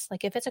on this.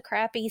 Like, if it's a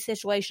crappy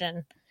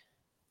situation,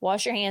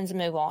 wash your hands and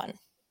move on.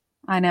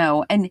 I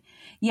know. And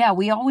yeah,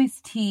 we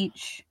always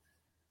teach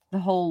the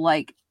whole,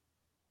 like,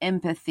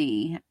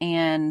 empathy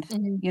and,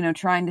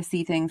 trying to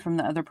see things from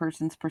the other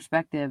person's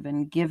perspective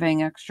and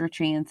giving extra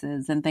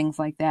chances and things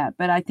like that.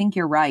 But I think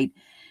you're right.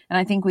 And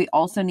I think we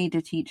also need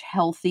to teach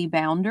healthy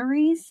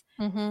boundaries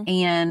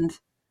and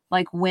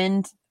like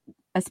when,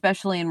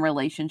 especially in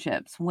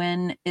relationships,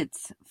 when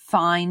it's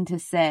fine to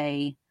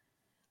say,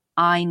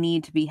 I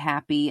need to be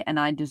happy and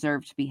I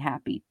deserve to be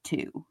happy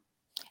too.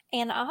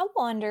 And I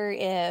wonder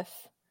if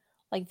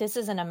like this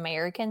is an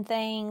American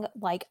thing.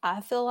 Like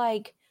I feel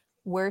like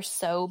we're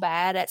so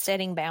bad at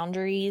setting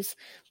boundaries,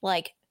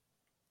 like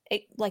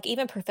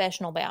even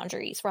professional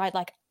boundaries, right?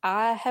 Like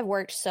I have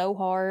worked so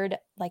hard,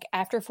 like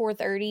after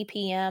 4:30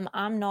 p.m.,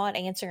 I'm not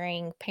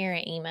answering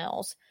parent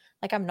emails.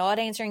 Like I'm not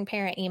answering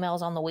parent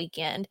emails on the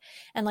weekend.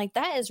 And like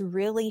that is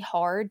really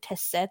hard to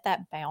set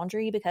that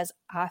boundary because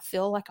I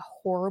feel like a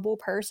horrible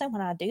person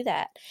when I do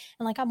that.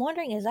 And like I'm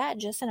wondering, is that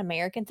just an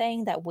American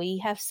thing that we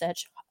have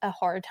such a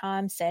hard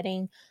time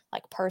setting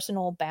like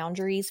personal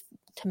boundaries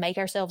to make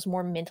ourselves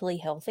more mentally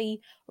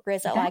healthy? Or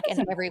is it like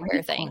an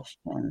everywhere thing?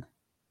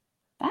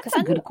 That's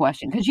a good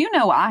question because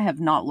I have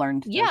not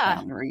learned those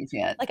boundaries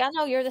yet. Like I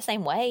know you're the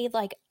same way.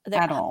 Like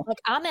at all. Like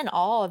I'm in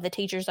awe of the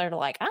teachers that are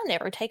like, I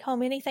never take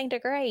home anything to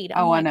grade.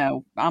 I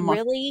know. I'm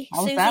really,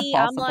 Susie.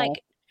 I'm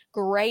like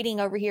grading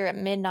over here at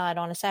midnight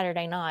on a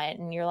Saturday night,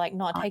 and you're like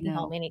not taking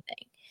home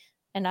anything.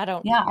 And I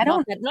don't. Yeah, I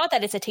don't. Not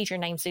that it's a teacher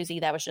named Susie.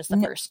 That was just the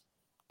first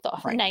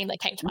name that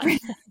came to mind.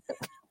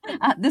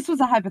 This was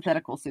a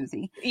hypothetical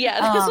Susie.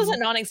 Yeah, this was a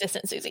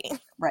non-existent Susie.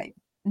 Right.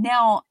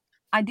 Now,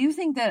 I do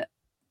think that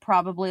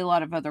probably a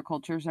lot of other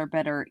cultures are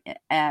better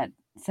at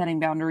setting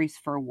boundaries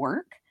for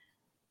work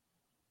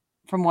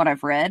from what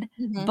I've read,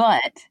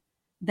 but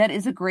that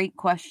is a great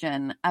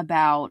question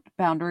about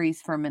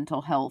boundaries for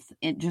mental health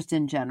just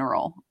in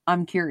general.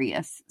 I'm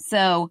curious.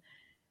 So,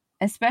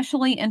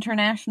 especially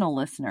international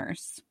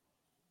listeners,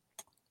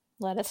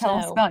 let us tell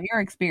us about your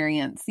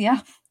experience.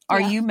 Yeah.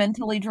 Are you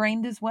mentally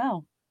drained as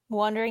well?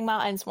 Wandering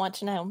minds want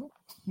to know.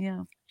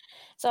 Yeah.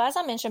 So as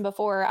I mentioned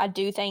before, I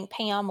do think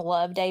Pam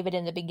loved David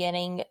in the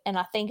beginning, and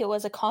I think it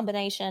was a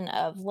combination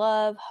of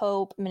love,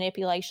 hope,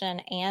 manipulation,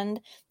 and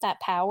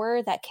that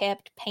power that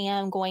kept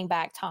Pam going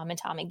back time and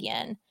time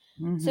again.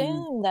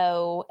 Soon,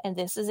 though, and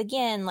this is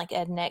again like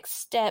a next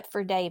step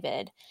for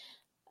David,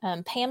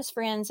 Pam's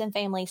friends and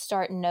family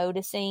start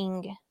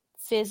noticing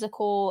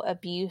physical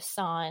abuse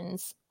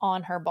signs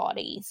on her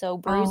body. So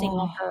bruising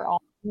on her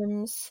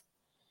arms.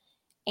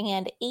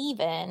 And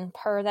even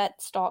per that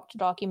stalked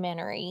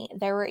documentary,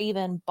 there were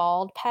even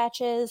bald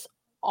patches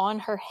on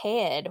her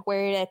head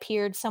where it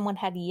appeared someone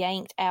had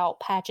yanked out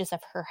patches of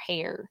her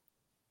hair.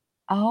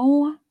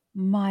 Oh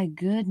my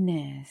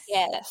goodness.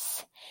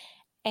 Yes.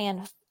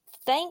 And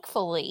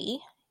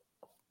thankfully,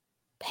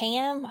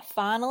 Pam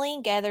finally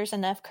gathers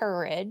enough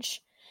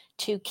courage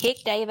to kick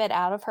David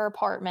out of her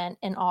apartment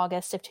in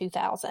August of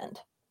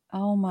 2000.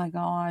 Oh my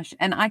gosh.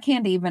 And I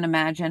can't even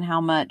imagine how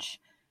much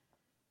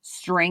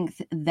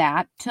strength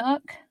that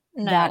took,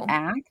 that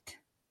act,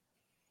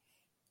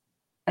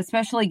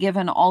 especially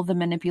given all the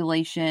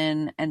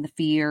manipulation and the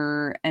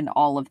fear and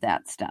all of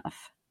that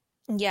stuff.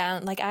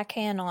 Yeah, like I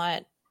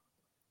cannot.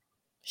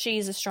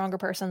 She's a stronger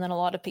person than a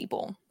lot of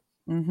people.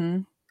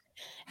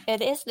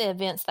 It is the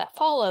events that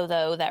follow,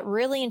 though, that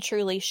really and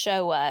truly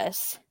show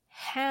us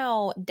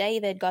how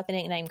David got the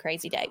nickname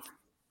Crazy Dave.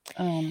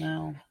 Oh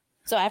no.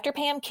 So after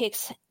Pam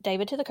kicks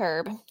David to the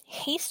curb,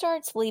 he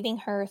starts leaving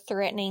her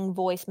threatening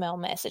voicemail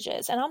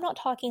messages. And I'm not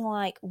talking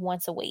like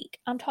once a week.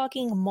 I'm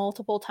talking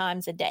multiple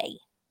times a day.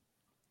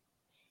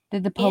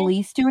 Did the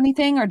police do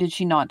anything or did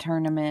she not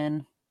turn him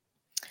in?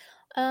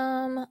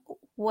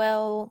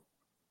 Well,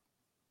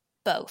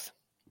 both.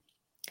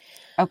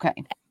 Okay.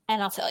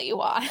 And I'll tell you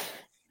why.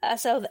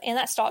 So in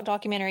that stock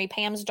documentary,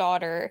 Pam's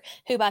daughter,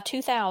 who by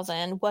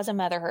 2000 was a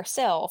mother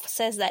herself,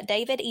 says that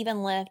David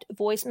even left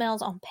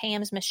voicemails on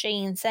Pam's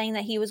machine saying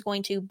that he was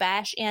going to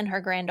bash in her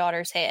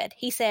granddaughter's head.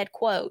 He said,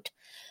 quote,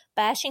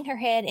 bashing her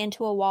head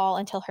into a wall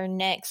until her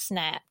neck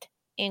snapped,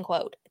 end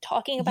quote.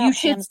 Talking about you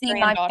should Pam's see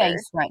my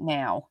face right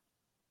now.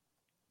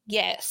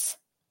 Yes.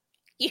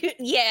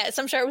 Yes,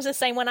 I'm sure it was the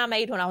same one I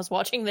made when I was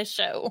watching this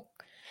show.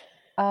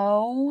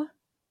 Oh.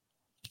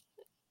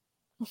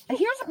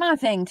 Here's my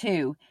thing,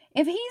 too.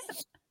 If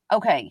he's,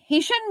 okay,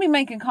 he shouldn't be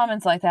making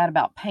comments like that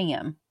about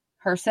Pam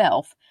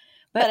herself.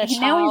 But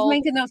now he's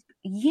making those,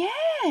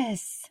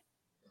 yes.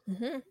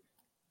 And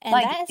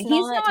like, he's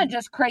not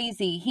just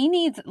crazy. He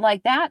needs,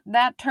 like, that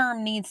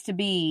term needs to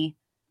be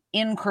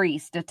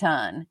increased a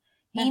ton.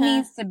 He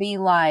needs to be,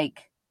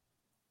 like,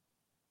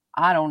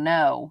 I don't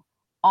know,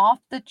 off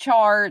the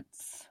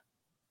charts.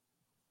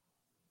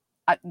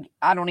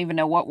 I don't even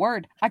know what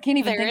word. I can't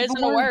even think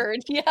of a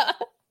word. Yeah.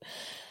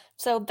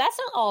 So that's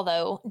not all,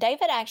 though.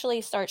 David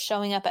actually starts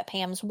showing up at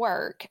Pam's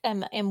work.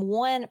 In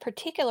one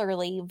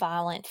particularly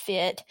violent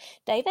fit,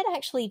 David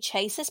actually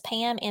chases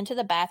Pam into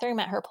the bathroom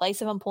at her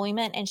place of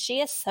employment, and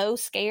she is so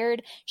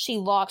scared, she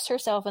locks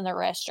herself in the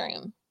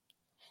restroom.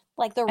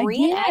 Like, the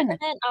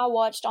reenactment I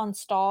watched on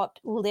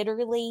Stalked,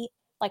 literally,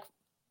 like,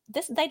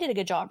 they did a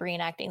good job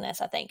reenacting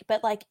this, I think,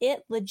 but like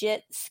it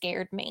legit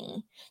scared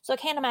me. So I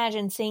can't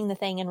imagine seeing the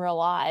thing in real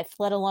life,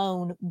 let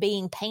alone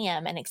being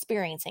Pam and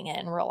experiencing it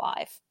in real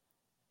life.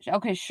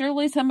 Okay,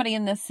 surely somebody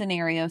in this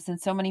scenario,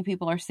 since so many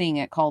people are seeing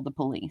it, called the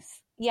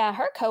police. Yeah,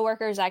 her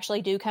coworkers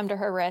actually do come to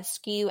her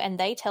rescue and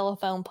they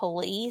telephone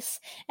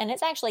police. And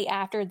it's actually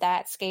after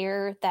that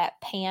scare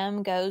that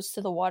Pam goes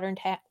to the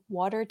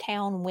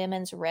Watertown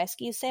Women's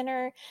Rescue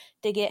Center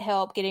to get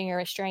help getting a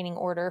restraining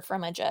order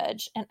from a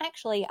judge. And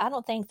actually, I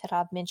don't think that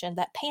I've mentioned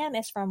that Pam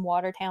is from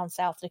Watertown,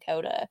 South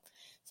Dakota.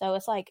 So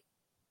it's like,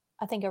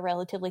 I think, a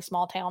relatively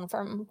small town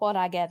from what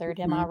I gathered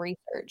in my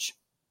research.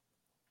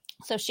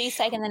 So she's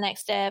taking the next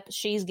step.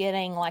 She's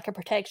getting like a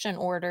protection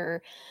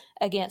order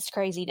against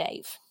Crazy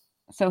Dave.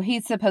 So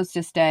he's supposed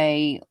to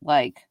stay,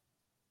 like,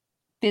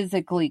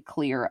 physically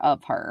clear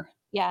of her.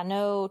 Yeah,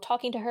 no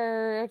talking to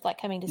her, like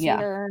coming to see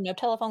her, no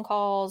telephone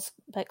calls.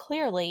 But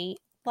clearly,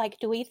 like,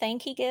 do we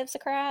think he gives a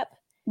crap?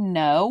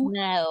 No.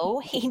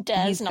 No, he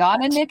does He's not.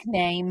 got a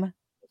nickname.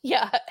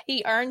 Yeah,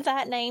 he earned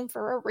that name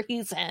for a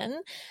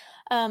reason.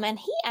 And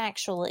he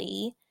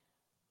actually,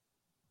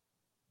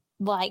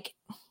 like,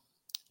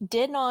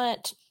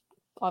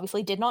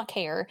 obviously did not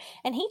care.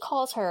 And he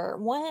calls her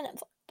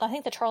I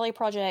think the Charlie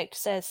Project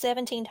says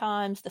 17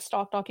 times. The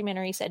stock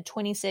documentary said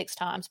 26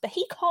 times. But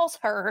he calls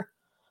her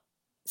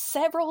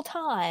several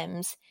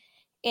times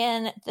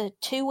in the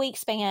 2-week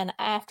span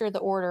after the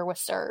order was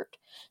served.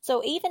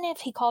 So even if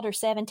he called her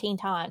 17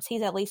 times,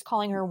 he's at least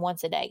calling her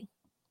once a day.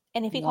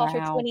 And if he called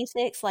her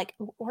 26, like,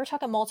 we're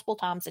talking multiple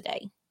times a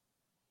day.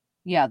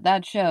 Yeah,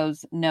 that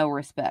shows no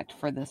respect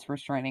for this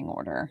restraining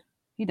order.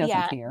 He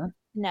doesn't care.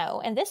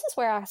 No, and this is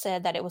where I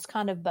said that it was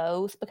kind of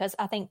both, because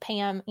I think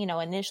Pam,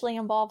 initially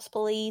involves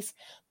police,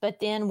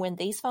 but then when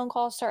these phone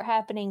calls start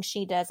happening,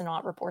 she does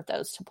not report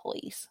those to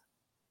police.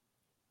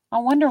 I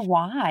wonder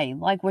why.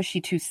 Like, was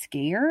she too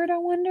scared, I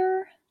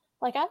wonder?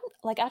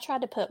 I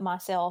tried to put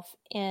myself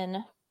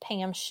in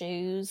Pam's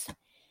shoes,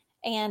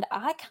 and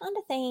I kind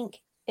of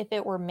think if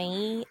it were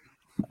me,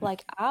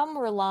 like, I'm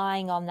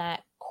relying on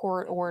that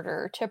court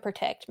order to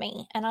protect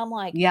me. And I'm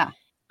like,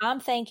 I'm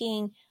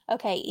thinking,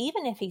 okay,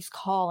 even if he's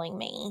calling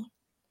me,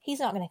 he's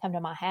not going to come to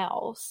my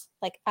house.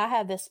 Like, I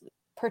have this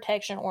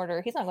protection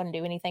order. He's not going to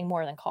do anything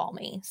more than call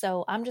me.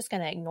 So I'm just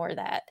going to ignore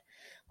that.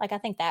 Like, I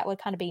think that would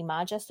kind of be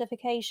my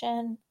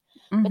justification.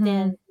 Mm-hmm. But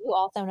then you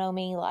also know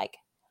me, like,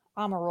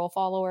 I'm a rule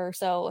follower.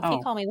 So if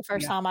he called me the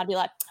first time, I'd be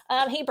like,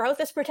 he broke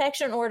this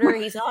protection order.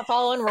 He's not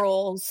following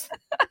rules.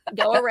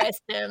 Go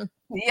arrest him.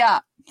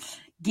 Yeah.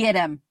 Get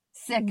him.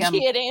 Sick him.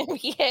 Get him.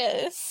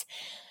 Yes.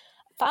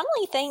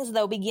 Finally, things,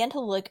 though, began to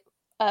look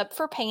up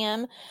for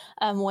Pam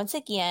once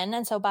again.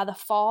 And so by the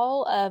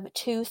fall of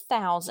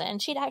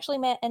 2000, she'd actually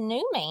met a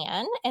new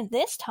man. And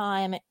this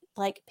time,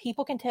 like,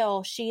 people can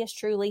tell she is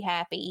truly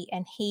happy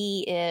and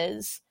he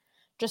is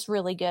just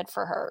really good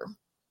for her.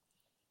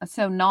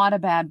 So not a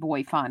bad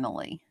boy,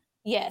 finally.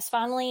 Yes,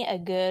 finally a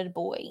good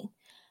boy.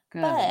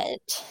 Good.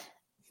 But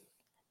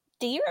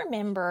do you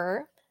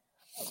remember,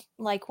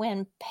 like,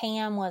 when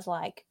Pam was,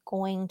 like,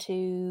 going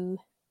to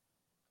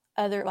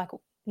other, like,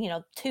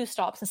 2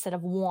 stops instead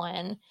of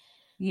 1?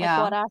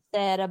 Yeah. Like what I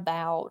said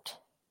about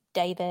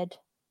David.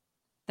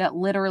 That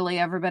literally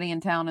everybody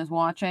in town is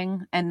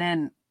watching and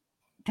then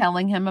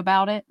telling him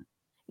about it?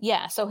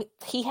 Yeah, so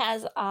he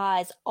has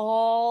eyes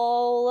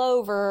all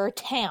over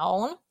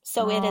town.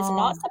 So it is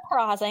not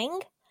surprising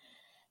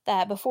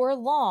that before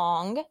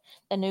long,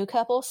 the new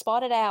couple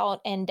spotted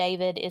out and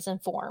David is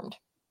informed.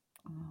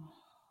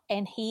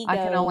 And I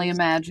can only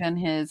imagine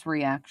his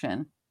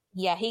reaction.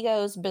 Yeah, he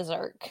goes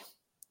berserk.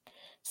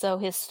 So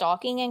his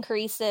stalking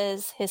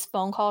increases, his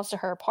phone calls to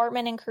her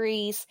apartment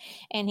increase,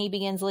 and he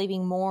begins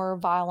leaving more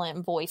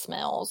violent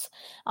voicemails.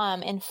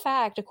 In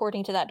fact,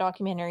 according to that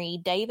documentary,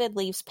 David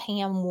leaves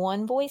Pam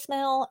one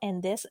voicemail,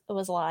 and this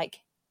was like,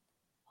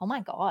 oh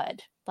my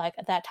God, like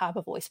that type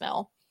of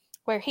voicemail,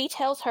 where he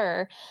tells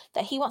her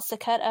that he wants to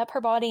cut up her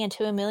body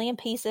into 1 million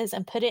pieces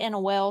and put it in a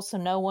well so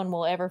no one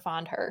will ever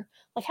find her.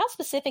 Like, how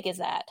specific is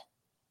that?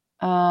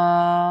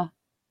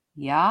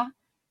 Yeah,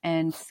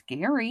 and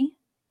scary.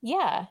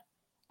 Yeah.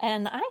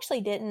 And I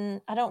actually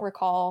I don't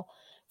recall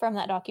from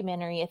that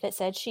documentary if it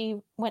said she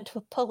went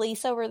to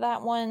police over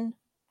that one.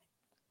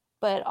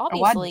 But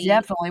obviously... I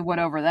definitely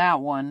went over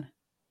that one.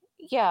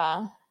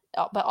 Yeah.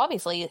 But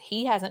obviously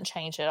he hasn't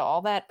changed at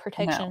all. That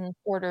protection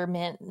order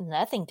meant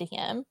nothing to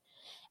him.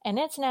 And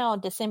it's now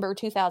December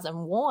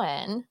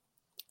 2001,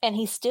 and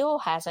he still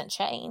hasn't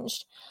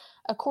changed.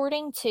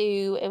 According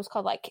to, it was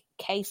called like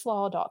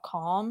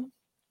caselaw.com.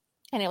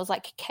 And it was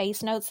like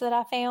case notes that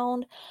I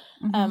found.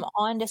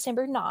 On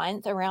December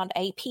 9th, around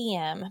 8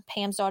 p.m.,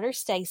 Pam's daughter,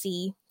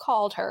 Stacy,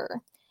 called her.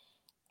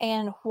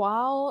 And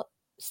while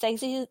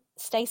Stacy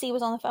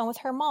was on the phone with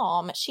her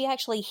mom, she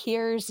actually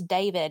hears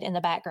David in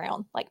the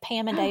background. Like,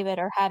 Pam and David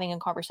are having a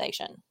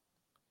conversation.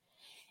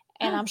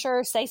 And I'm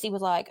sure Stacy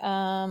was like,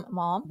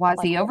 Mom. Why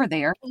is he over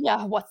there?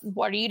 Yeah, what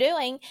are you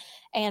doing?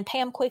 And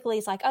Pam quickly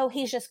is like, oh,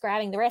 he's just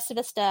grabbing the rest of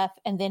his stuff,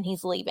 and then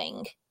he's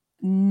leaving.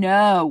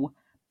 No.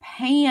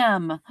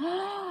 Pam.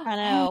 I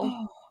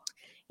know.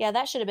 Yeah,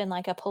 that should have been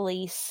like a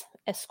police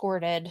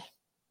escorted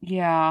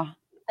Yeah.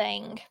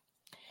 thing.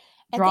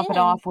 And Drop it then,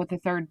 off with a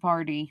third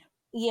party.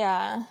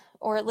 yeah,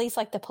 or at least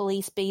like the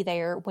police be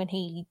there when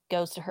he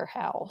goes to her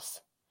house.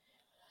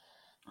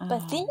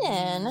 But Oh,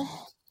 then man.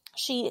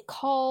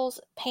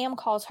 Pam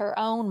calls her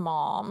own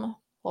mom,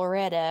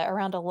 Loretta,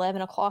 around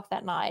 11 o'clock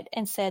that night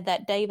and said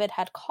that David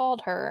had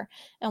called her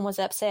and was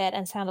upset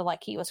and sounded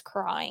like he was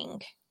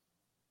crying.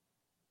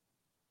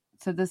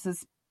 So this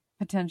is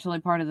potentially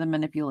part of the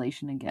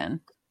manipulation again.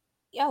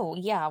 Oh,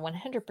 yeah,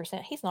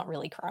 100%. He's not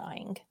really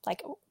crying.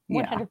 Like,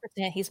 100%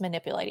 he's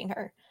manipulating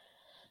her.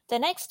 The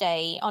next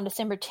day, on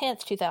December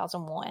 10th,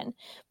 2001,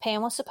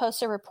 Pam was supposed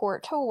to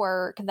report to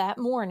work that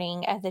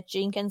morning at the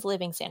Jenkins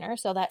Living Center,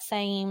 so that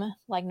same,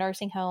 like,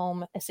 nursing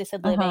home,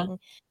 assisted living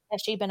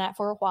that she'd been at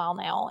for a while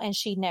now, and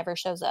she never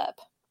shows up.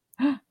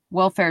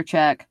 Welfare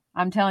check.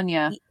 I'm telling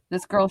you,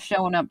 this girl's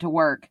showing up to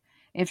work.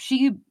 If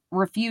she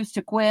refused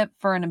to quit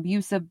for an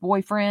abusive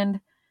boyfriend,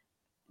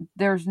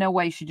 there's no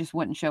way she just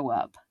wouldn't show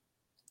up.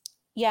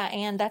 Yeah,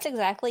 and that's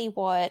exactly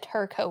what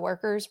her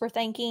coworkers were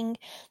thinking.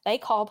 They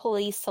call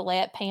police to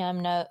let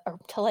Pam know, or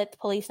to let the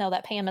police know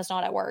that Pam is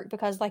not at work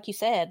because, like you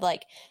said,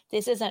 like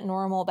this isn't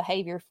normal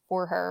behavior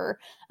for her,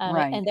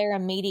 Right. and they're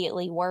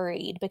immediately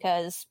worried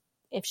because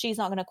if she's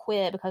not going to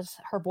quit because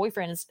her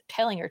boyfriend is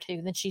telling her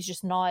to, then she's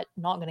just not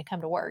going to come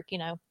to work, you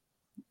know.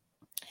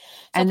 So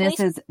and this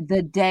is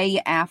the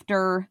day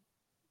after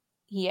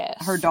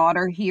her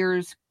daughter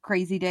hears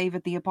Crazy Dave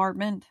at the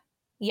apartment?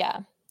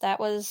 Yeah. That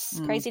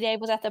was Crazy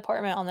Dave was at the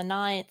apartment on the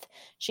 9th.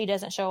 She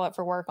doesn't show up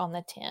for work on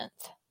the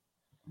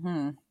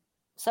 10th.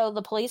 So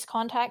the police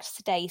contact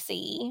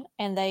Stacy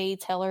and they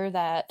tell her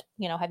that,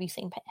 you know, have you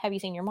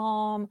seen your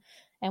mom?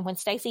 And when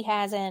Stacy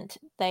hasn't,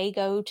 they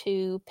go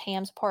to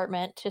Pam's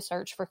apartment to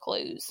search for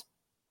clues.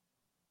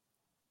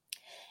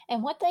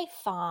 And what they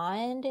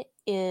find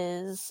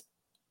is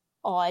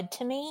odd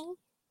to me.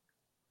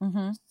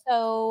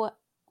 So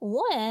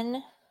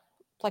one,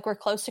 like we're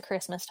close to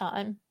Christmas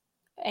time.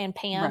 And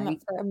Pam,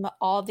 from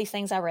all of these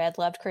things I read,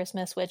 loved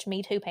Christmas, which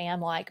me too,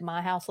 Pam. Like,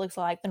 my house looks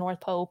like the North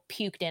Pole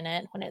puked in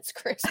it when it's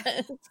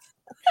Christmas.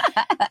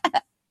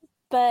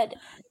 But,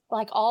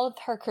 like, all of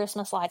her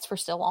Christmas lights were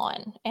still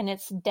on, and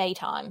it's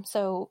daytime.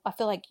 So I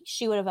feel like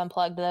she would have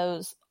unplugged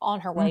those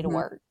on her way to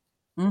work.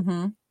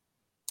 The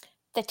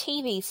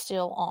TV's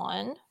still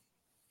on.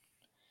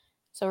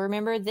 So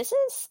remember, this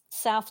is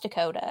South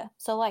Dakota.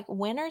 So, like,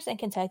 winters in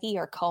Kentucky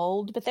are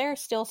cold, but there are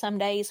still some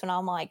days when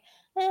I'm like,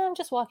 I'm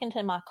just walking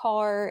to my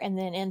car and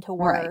then into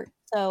work.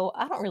 So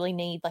I don't really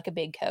need like a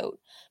big coat.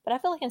 But I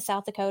feel like in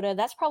South Dakota,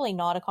 that's probably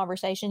not a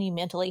conversation you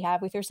mentally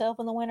have with yourself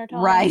in the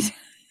wintertime. Right.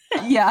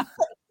 Yeah.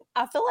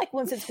 I feel like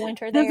once it's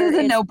winter there, this is a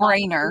it's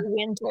no-brainer.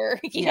 Winter.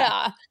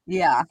 Yeah.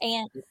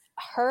 And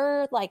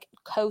her like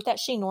coat that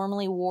she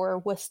normally wore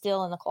was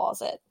still in the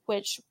closet,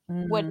 which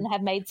wouldn't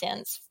have made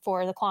sense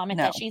for the climate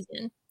that she's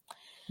in.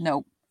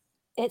 Nope.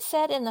 It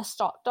said in the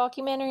stock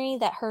documentary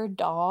that her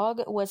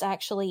dog was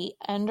actually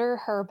under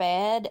her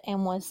bed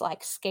and was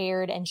like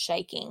scared and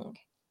shaking.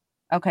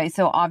 Okay,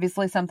 so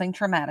obviously something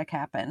traumatic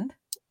happened.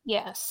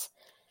 Yes.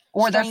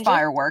 Or there's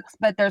fireworks,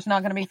 but there's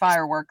not going to be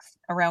fireworks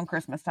around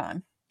Christmas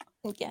time.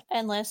 Yeah,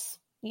 unless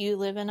you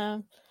live in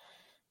a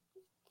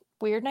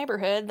weird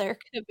neighborhood, there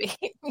could be.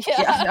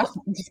 No,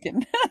 I'm just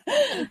kidding.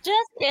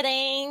 Just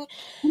kidding.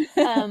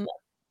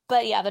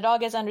 But yeah, the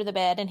dog is under the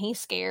bed and he's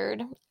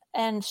scared.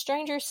 And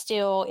stranger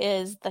still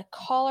is the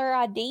caller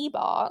ID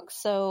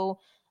box. So,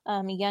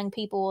 young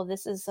people,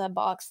 this is a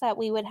box that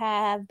we would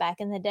have back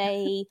in the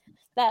day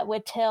that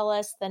would tell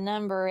us the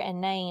number and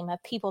name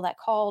of people that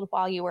called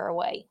while you were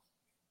away.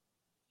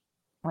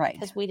 Right.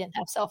 Because we didn't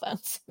have cell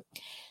phones.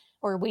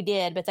 Or we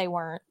did, but they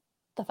weren't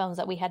the phones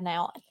that we had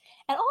now.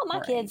 And all of my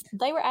kids,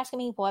 they were asking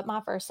me what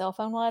my first cell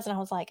phone was. And I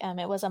was like,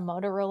 it was a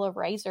Motorola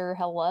Razr.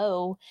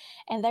 Hello.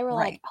 And they were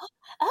like,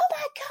 oh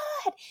my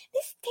God,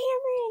 this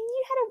Cameron,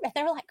 you had a,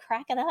 they were like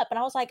cracking up. And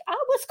I was like, I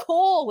was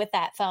cool with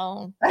that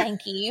phone.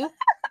 Thank you.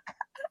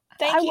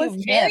 Thank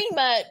you very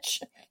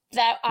much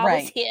that I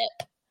was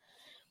hip.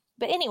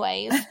 But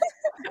anyways,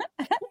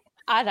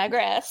 I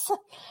digress.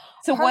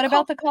 So what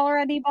about the caller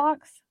ID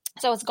box?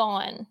 So it's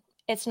gone.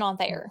 It's not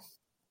there.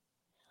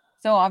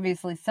 So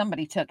obviously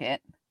somebody took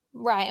it.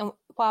 Right. And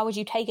why would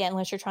you take it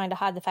unless you're trying to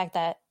hide the fact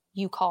that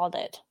you called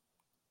it?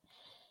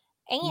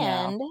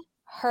 And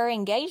her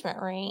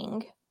engagement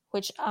ring,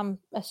 which I'm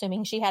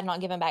assuming she had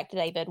not given back to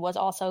David, was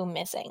also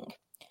missing.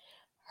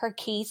 Her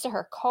keys to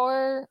her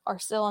car are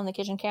still on the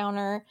kitchen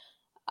counter.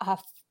 I'm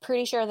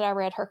pretty sure that I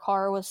read her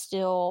car was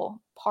still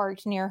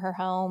parked near her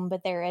home,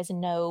 but there is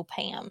no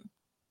Pam.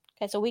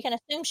 Okay, so we can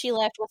assume she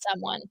left with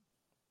someone.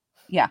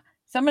 Yeah.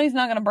 Somebody's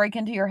not going to break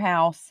into your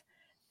house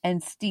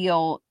and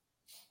steal.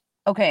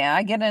 Okay,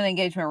 I get an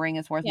engagement ring,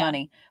 it's worth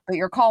money. But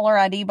your caller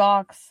ID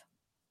box?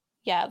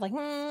 Yeah, like,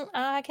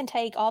 I can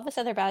take all this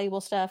other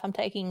valuable stuff. I'm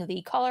taking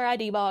the caller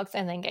ID box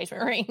and the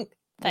engagement ring.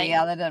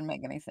 Yeah, that doesn't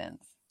make any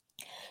sense.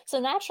 So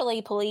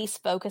naturally, police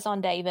focus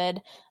on David.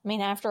 I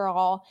mean, after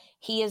all,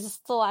 he is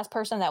the last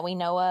person that we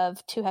know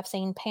of to have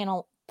seen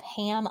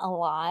Pam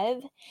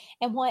alive.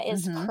 And what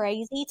is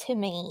crazy to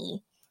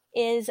me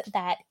is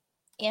that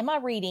in my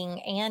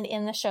reading and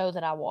in the show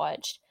that I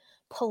watched,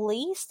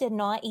 police did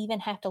not even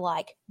have to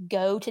like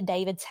go to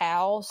David's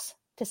house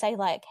to say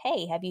like,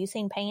 hey, have you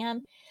seen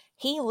Pam?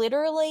 He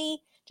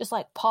literally just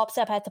like pops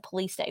up at the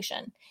police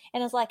station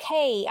and is like,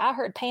 hey, I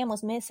heard Pam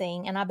was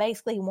missing and I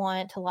basically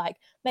want to like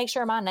make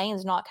sure my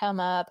name's not come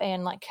up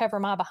and like cover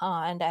my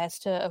behind as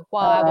to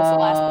why I was the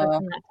last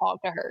person that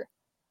talked to her.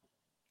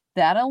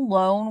 That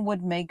alone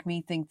would make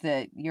me think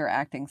that you're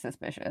acting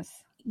suspicious.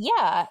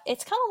 Yeah,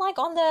 it's kind of like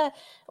on the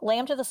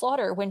Lamb to the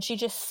Slaughter when she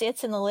just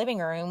sits in the living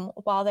room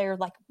while they're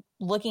like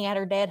looking at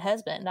her dead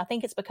husband. I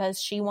think it's because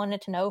she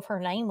wanted to know if her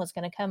name was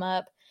going to come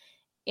up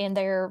in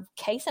their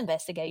case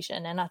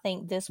investigation. And I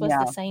think this was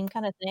the same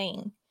kind of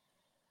thing.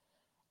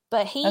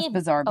 But that's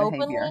bizarre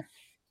behavior.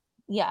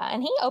 Yeah,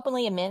 and he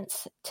openly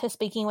admits to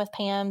speaking with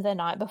Pam the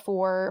night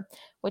before,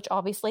 which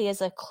obviously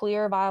is a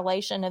clear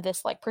violation of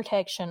this like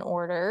protection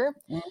order.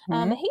 He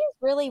is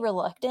really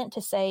reluctant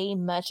to say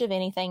much of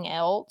anything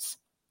else.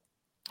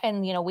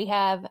 And, you know, we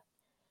have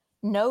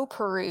no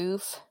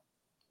proof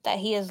that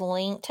he is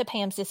linked to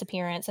Pam's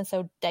disappearance. And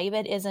so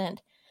David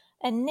isn't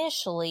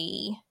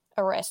initially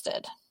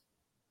arrested.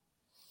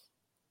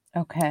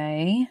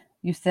 Okay.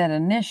 You said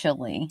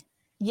initially.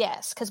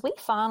 Yes, because we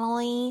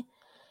finally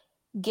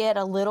get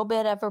a little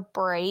bit of a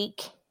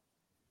break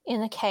in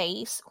the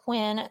case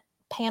when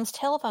Pam's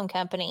telephone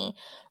company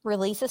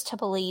releases to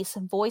police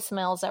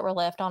voicemails that were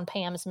left on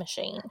Pam's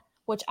machine,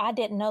 which I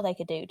didn't know they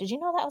could do. Did you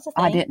know that was a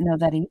thing? I didn't know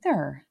that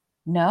either.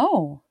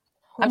 No.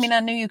 I mean, I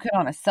knew you could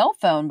on a cell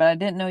phone, but I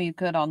didn't know you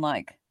could on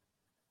like,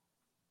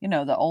 you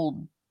know, the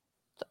old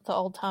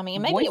timey.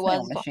 And maybe it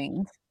was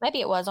machines.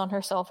 Maybe it was on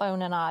her cell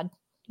phone and I,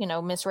 you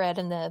know, misread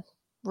in the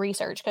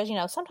research because, you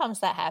know,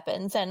 sometimes that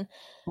happens. And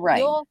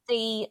you'll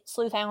see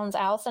sleuth hounds,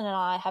 Allison and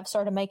I have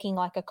started making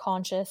like a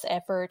conscious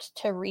effort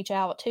to reach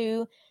out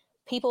to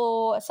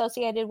people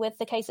associated with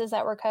the cases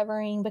that we're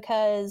covering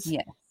because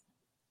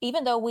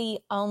even though we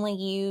only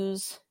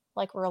use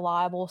like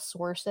reliable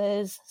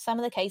sources, some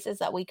of the cases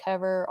that we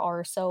cover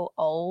are so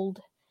old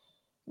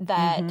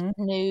that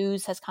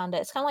news has it's kind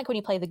of like when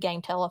you play the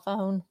game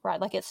telephone,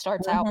 right? Like it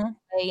starts out one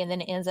way and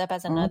then it ends up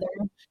as another.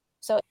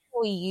 So if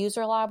we use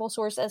reliable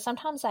sources,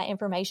 sometimes that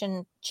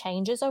information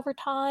changes over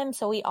time.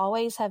 So we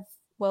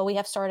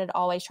have started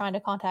always trying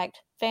to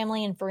contact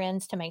family and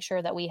friends to make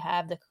sure that we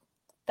have the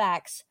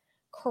facts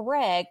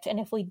correct. And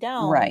if we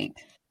don't,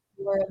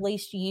 we're at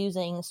least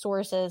using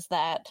sources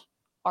that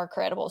are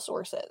credible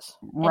sources.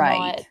 And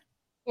not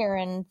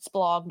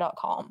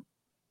Karen'sBlog.com.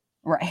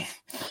 Right.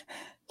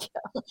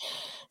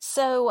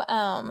 So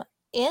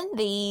in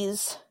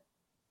these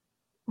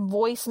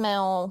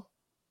voicemails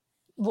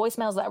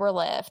that were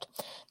left,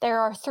 there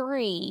are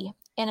 3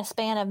 in a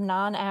span of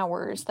 9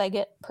 hours. They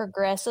get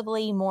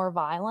progressively more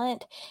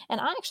violent. And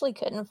I actually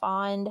couldn't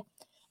find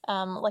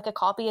like a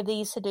copy of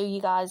these to do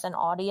you guys an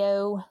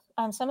audio.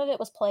 Some of it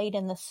was played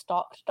in the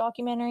stalked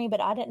documentary, but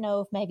I didn't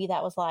know if maybe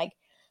that was like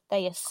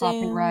they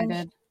assumed.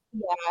 Copyrighted.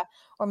 Yeah.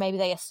 Or maybe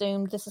they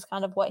assumed this is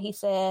kind of what he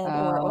said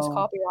or it was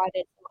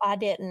copyrighted. I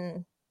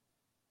didn't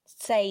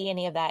say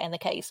any of that in the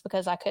case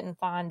because I couldn't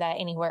find that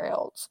anywhere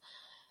else.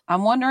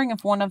 I'm wondering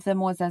if one of them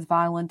was as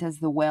violent as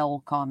the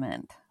well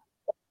comment.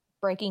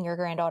 Breaking your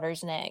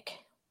granddaughter's neck.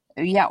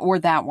 Yeah, or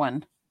that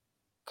one.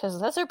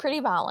 Because those are pretty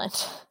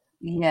violent.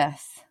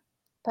 Yes.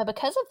 But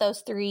because of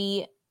those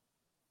 3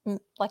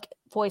 like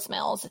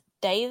voicemails,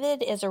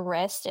 David is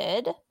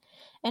arrested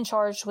and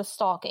charged with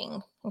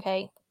stalking.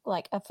 Okay.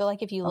 Like I feel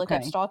like if you look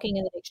up stalking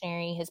in the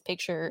dictionary, his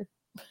picture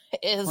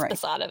is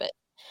beside of it.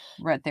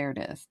 Right there it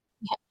is.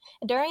 Yeah.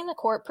 During the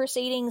court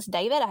proceedings,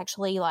 David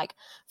actually like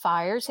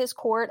fires his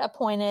court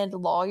appointed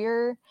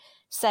lawyer,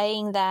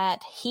 saying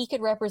that he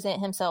could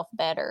represent himself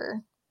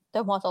better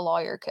than what the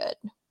lawyer could.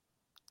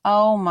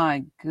 Oh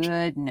my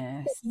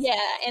goodness. Yeah.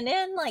 And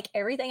then like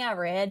everything I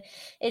read,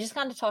 it just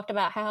kind of talked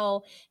about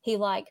how he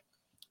like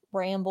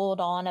rambled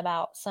on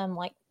about some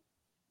like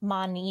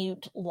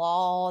minute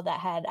law that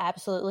had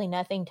absolutely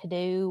nothing to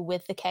do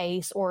with the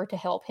case or to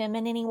help him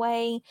in any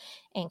way.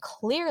 And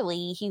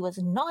clearly he was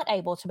not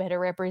able to better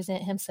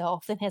represent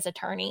himself than his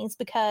attorneys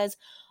because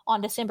on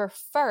December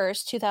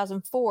 1st,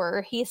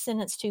 2004, he is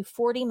sentenced to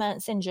 40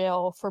 months in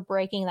jail for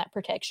breaking that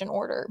protection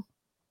order.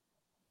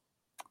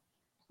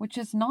 Which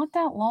is not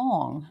that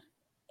long.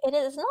 It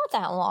is not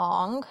that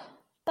long,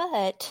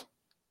 but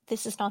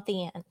this is not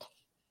the end.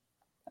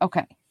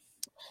 Okay.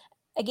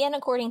 Again,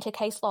 according to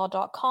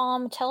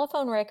caselaw.com,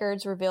 telephone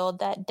records revealed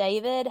that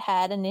David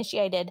had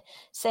initiated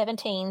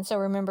 17. So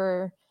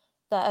remember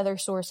the other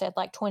source said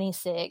like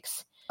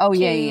 26. Oh,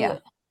 yeah.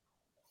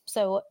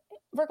 So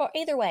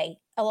either way,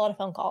 a lot of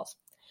phone calls.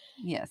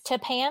 Yes. To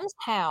Pam's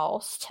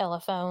house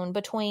telephone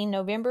between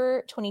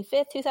November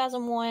 25th,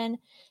 2001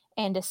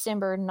 and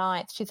December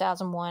 9th,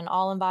 2001,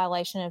 all in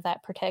violation of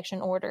that protection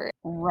order.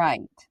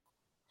 Right.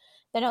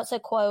 The note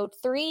said, quote,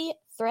 3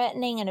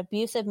 threatening and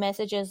abusive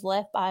messages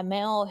left by a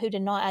male who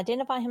did not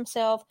identify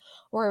himself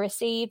were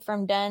received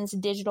from Dunn's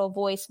digital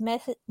voice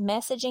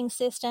messaging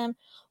system,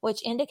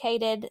 which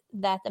indicated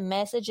that the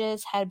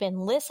messages had been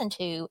listened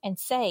to and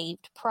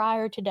saved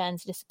prior to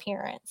Dunn's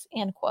disappearance,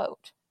 end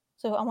quote.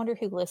 So I wonder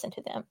who listened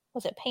to them.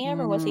 Was it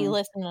Pam or was he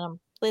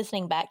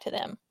listening back to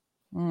them?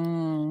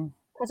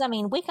 Because, I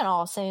mean, we can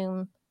all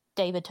assume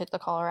David took the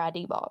caller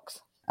ID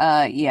box.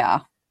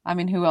 Yeah. I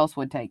mean, who else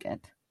would take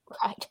it?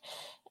 Right.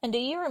 And do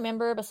you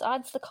remember,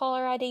 besides the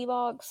caller ID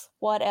box,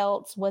 what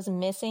else was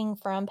missing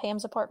from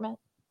Pam's apartment?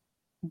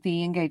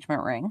 The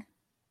engagement ring.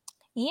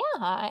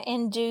 Yeah.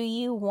 And do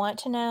you want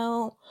to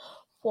know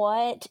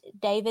what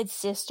David's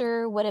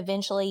sister would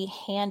eventually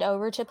hand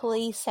over to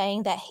police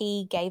saying that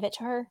he gave it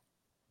to her?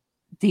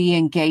 The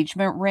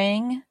engagement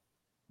ring?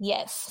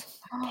 Yes.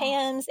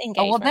 Pam's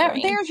engagement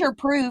ring. There's your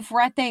proof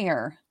right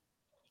there.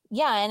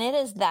 Yeah, and it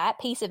is that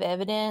piece of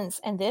evidence.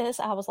 And this,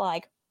 I was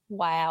like,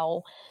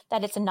 wow,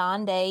 that it's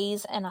 9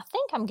 days. And I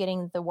think I'm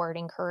getting the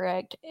wording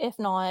correct. If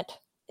not,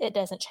 it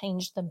doesn't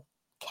change the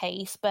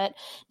case. But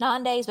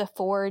 9 days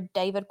before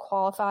David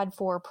qualified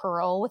for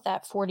parole with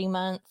that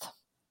 40-month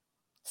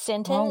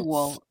sentence. Oh,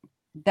 well,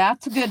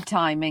 that's good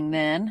timing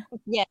then.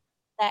 Yeah,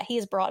 that he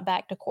is brought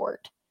back to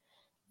court.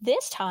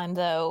 This time,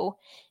 though,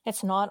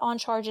 it's not on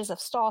charges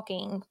of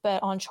stalking,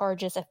 but on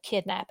charges of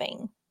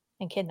kidnapping.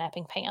 And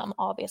kidnapping Pam,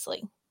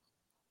 obviously.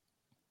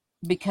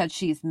 Because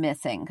she's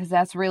missing, because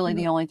that's really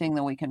the only thing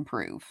that we can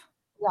prove.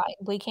 Right.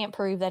 We can't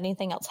prove that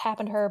anything else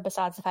happened to her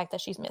besides the fact that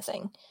she's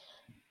missing.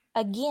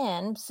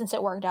 Again, since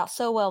it worked out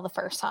so well the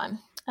first time,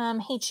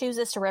 he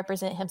chooses to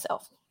represent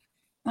himself.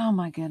 Oh,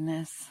 my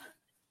goodness.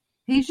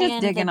 He's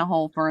just digging a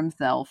hole for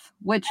himself,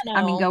 which,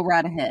 I mean, go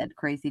right ahead,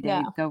 Crazy Dave.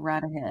 Yeah. Go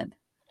right ahead.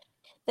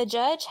 The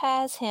judge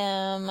has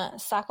him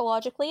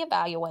psychologically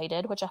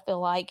evaluated, which I feel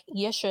like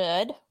you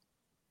should.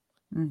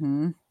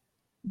 Mm-hmm.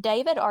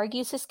 David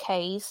argues his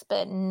case,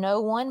 but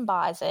no one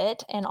buys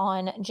it. And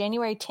on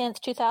January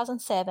 10th,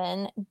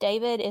 2007,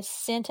 David is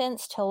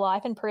sentenced to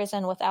life in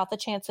prison without the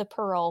chance of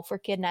parole for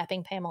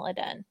kidnapping Pamela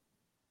Dunn.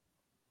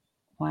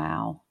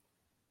 Wow.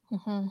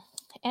 Mm-hmm.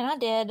 And I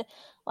did,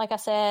 like I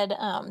said,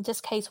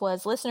 this case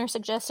was listener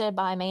suggested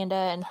by Amanda,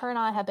 and her and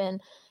I have been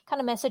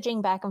kind of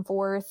messaging back and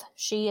forth.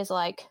 She is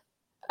like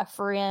a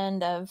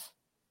friend of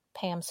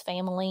Pam's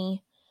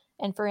family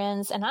and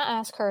friends, and I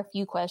asked her a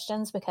few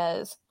questions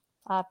because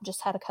I've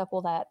just had a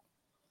couple that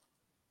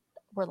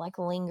were like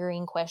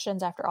lingering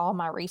questions after all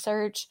my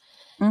research.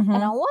 Mm-hmm.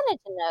 And I wanted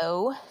to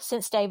know,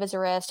 since David's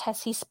arrest,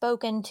 has he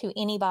spoken to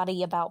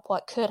anybody about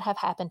what could have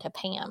happened to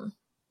Pam?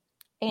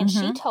 And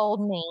she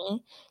told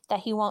me that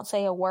he won't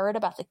say a word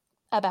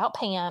about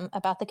Pam,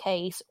 about the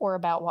case, or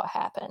about what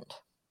happened.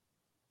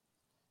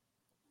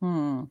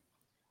 And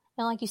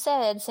like you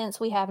said, since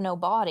we have no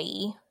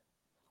body,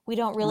 we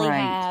don't really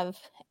have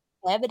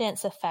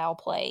evidence of foul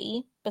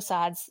play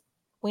besides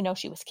we know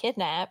she was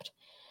kidnapped,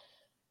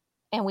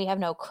 and we have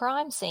no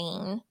crime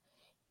scene.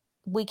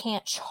 We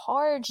can't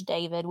charge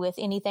David with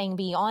anything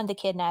beyond the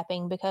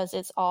kidnapping because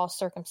it's all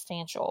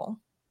circumstantial.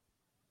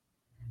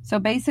 So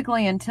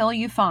basically, until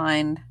you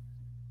find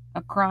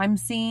a crime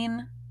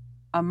scene,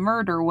 a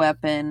murder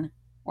weapon,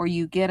 or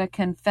you get a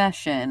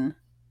confession,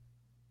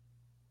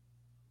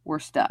 we're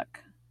stuck.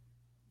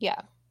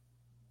 Yeah.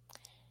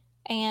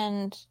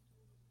 And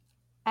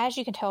as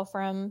you can tell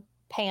from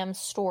Pam's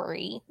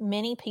story,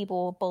 many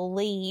people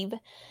believe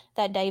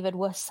that David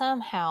was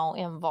somehow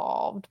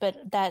involved,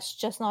 but that's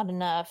just not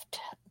enough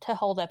to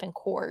hold up in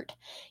court.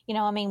 You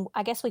know, I mean,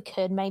 I guess we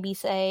could maybe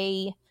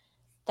say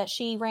that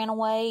she ran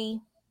away,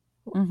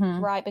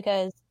 right?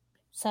 Because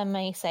some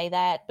may say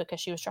that because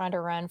she was trying to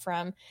run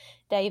from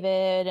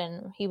David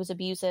and he was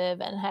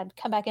abusive and had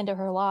come back into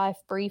her life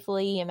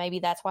briefly, and maybe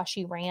that's why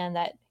she ran,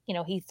 that, you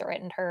know, he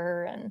threatened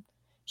her and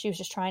she was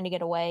just trying to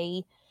get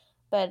away.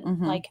 But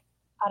like,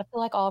 I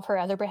feel like all of her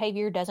other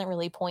behavior doesn't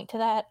really point to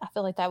that. I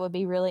feel like that would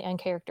be really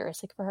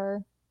uncharacteristic for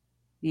her.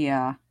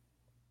 Yeah.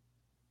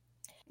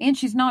 And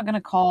she's not going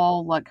to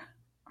call, like,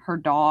 her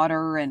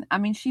daughter. And, I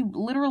mean, she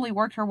literally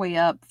worked her way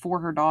up for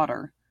her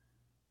daughter.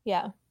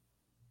 Yeah.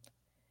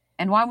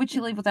 And why would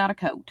she leave without a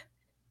coat?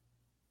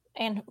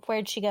 And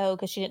where'd she go?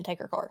 Because she didn't take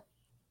her car.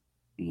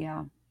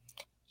 Yeah.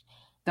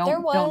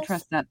 Don't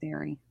trust that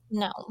theory.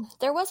 No.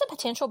 There was a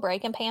potential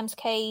break in Pam's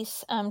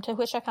case, to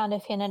which I kind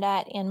of hinted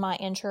at in my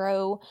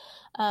intro.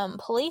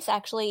 Police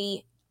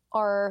actually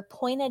are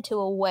pointed to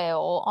a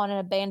well on an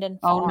abandoned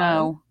farm. Oh,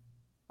 no.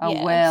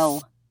 A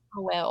well.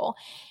 A well.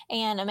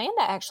 And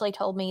Amanda actually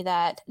told me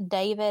that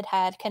David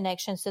had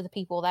connections to the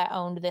people that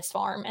owned this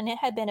farm, and it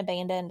had been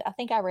abandoned, I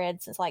think I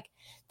read, since like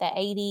the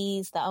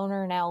 80s. The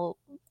owner now,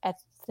 at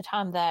the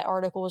time that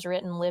article was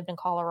written, lived in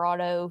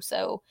Colorado,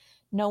 so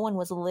no one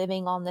was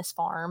living on this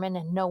farm,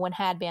 and no one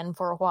had been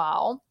for a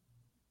while.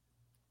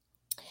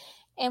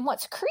 And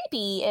what's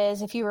creepy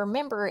is, if you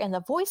remember in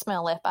the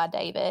voicemail left by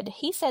David,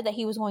 he said that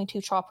he was going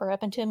to chop her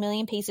up into a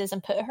million pieces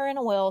and put her in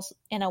a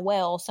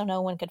well so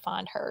no one could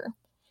find her.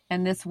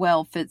 And this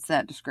well fits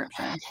that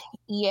description.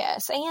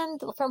 Yes,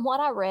 and from what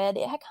I read,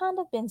 it had kind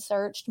of been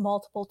searched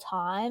multiple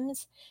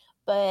times,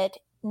 but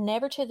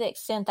never to the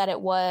extent that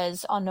it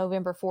was on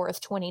November 4th,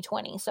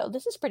 2020. So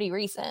this is pretty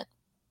recent.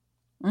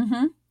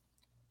 Mm-hmm.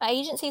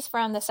 Agencies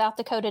from the South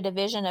Dakota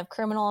Division of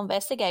Criminal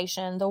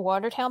Investigation, the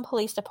Watertown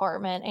Police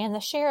Department, and the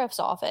Sheriff's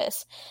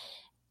Office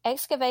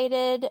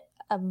excavated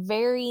a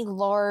very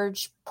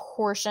large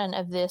portion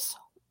of this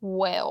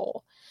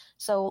well.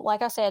 So,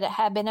 like I said, it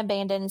had been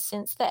abandoned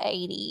since the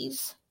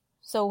 80s.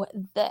 So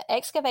the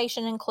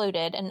excavation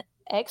included an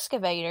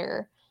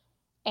excavator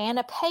and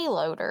a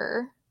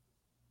payloader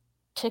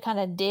to kind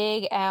of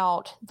dig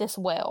out this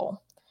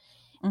well.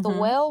 Mm-hmm. The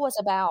well was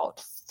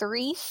about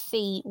 3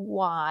 feet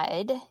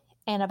wide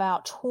and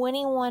about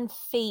 21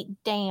 feet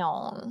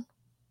down,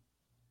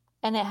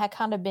 and it had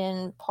kind of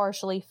been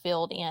partially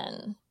filled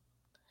in.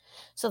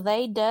 So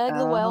they dug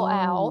the well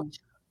out,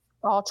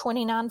 all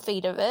 29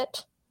 feet of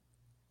it,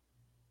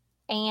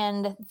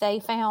 and they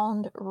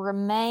found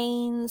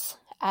remains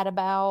at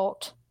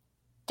about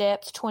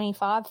depth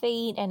 25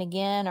 feet and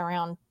again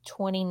around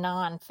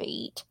 29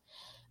 feet,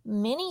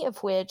 many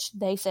of which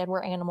they said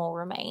were animal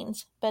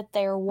remains, but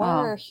there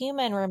were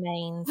human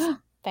remains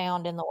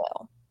found in the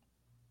well.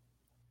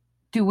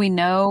 Do we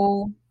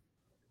know?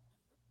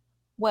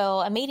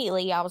 Well,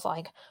 immediately I was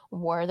like,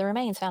 where are the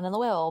remains found in the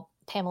well?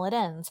 Pamela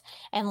Dunn's.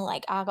 And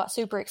like, I got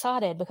super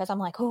excited because I'm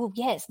like, oh,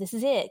 yes, this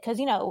is it. Because,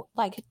 you know,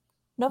 like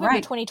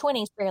November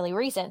 2020 is fairly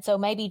recent. So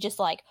maybe just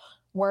like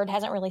word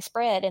hasn't really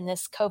spread in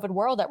this COVID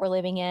world that we're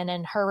living in,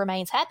 and her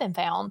remains have been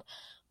found.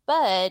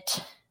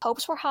 But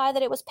hopes were high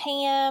that it was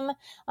Pam.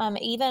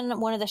 Even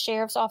one of the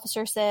sheriff's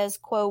officers says,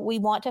 quote, "We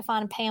want to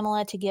find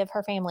Pamela to give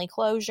her family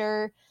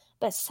closure."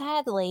 But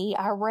sadly,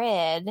 I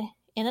read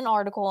in an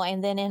article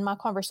and then in my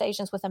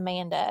conversations with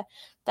Amanda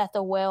that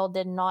the well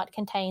did not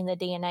contain the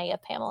DNA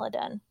of Pamela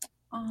Dunn.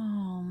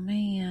 Oh,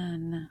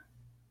 man.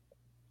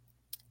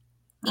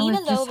 I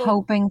Even was just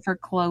hoping for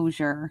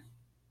closure.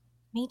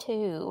 Me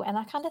too. And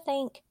I kind of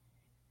think,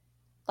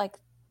 like,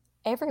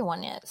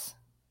 everyone is.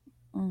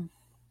 Mm.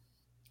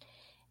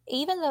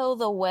 Even though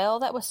the well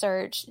that was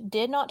searched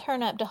did not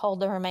turn up to hold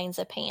the remains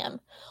of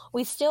Pam,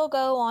 we still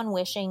go on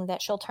wishing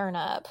that she'll turn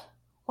up.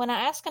 When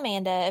I asked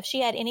Amanda if she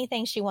had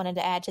anything she wanted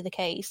to add to the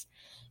case,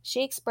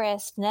 she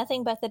expressed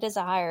nothing but the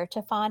desire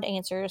to find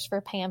answers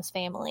for Pam's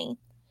family.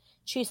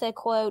 She said,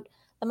 quote,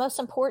 "The most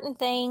important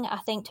thing I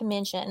think to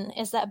mention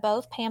is that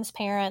both Pam's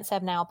parents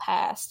have now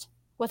passed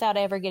without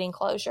ever getting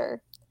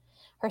closure.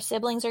 Her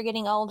siblings are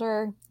getting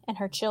older, and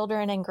her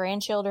children and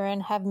grandchildren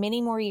have many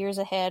more years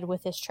ahead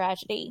with this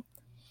tragedy.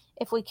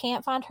 If we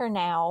can't find her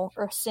now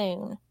or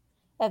soon,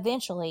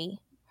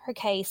 eventually her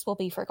case will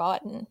be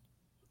forgotten."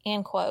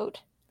 End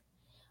quote.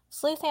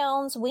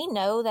 Sleuthhounds, we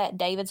know that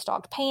David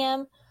stalked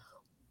Pam.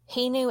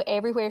 He knew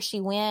everywhere she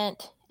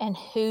went and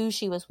who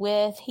she was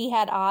with. He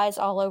had eyes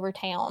all over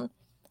town.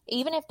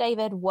 Even if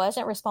David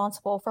wasn't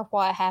responsible for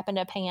what happened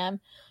to Pam,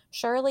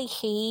 surely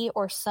he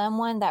or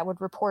someone that would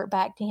report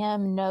back to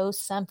him knows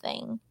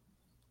something.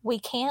 We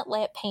can't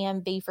let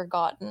Pam be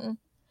forgotten.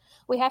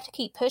 We have to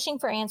keep pushing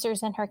for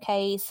answers in her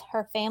case.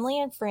 Her family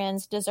and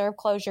friends deserve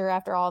closure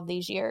after all of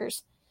these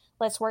years.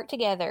 Let's work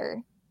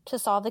together to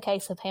solve the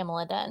case of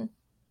Pamela Dunn.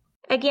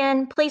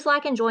 Again, please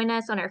like and join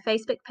us on our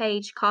Facebook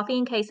page, Coffee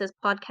and Cases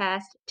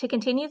Podcast, to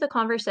continue the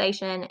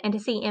conversation and to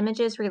see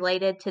images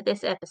related to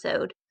this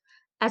episode.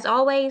 As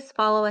always,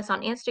 follow us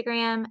on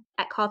Instagram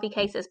at Coffee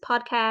Cases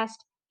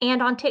Podcast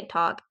and on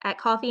TikTok at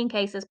Coffee and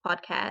Cases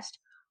Podcast.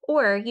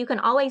 Or you can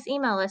always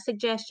email us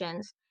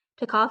suggestions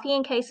to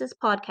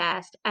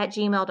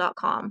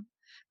coffeeandcasespodcast@gmail.com.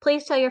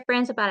 Please tell your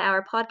friends about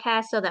our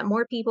podcast so that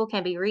more people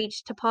can be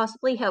reached to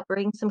possibly help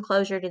bring some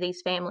closure to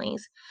these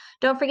families.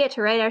 Don't forget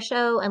to rate our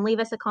show and leave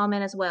us a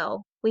comment as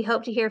well. We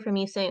hope to hear from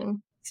you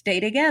soon.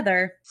 Stay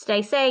together.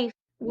 Stay safe.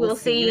 We'll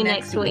see you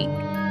next week.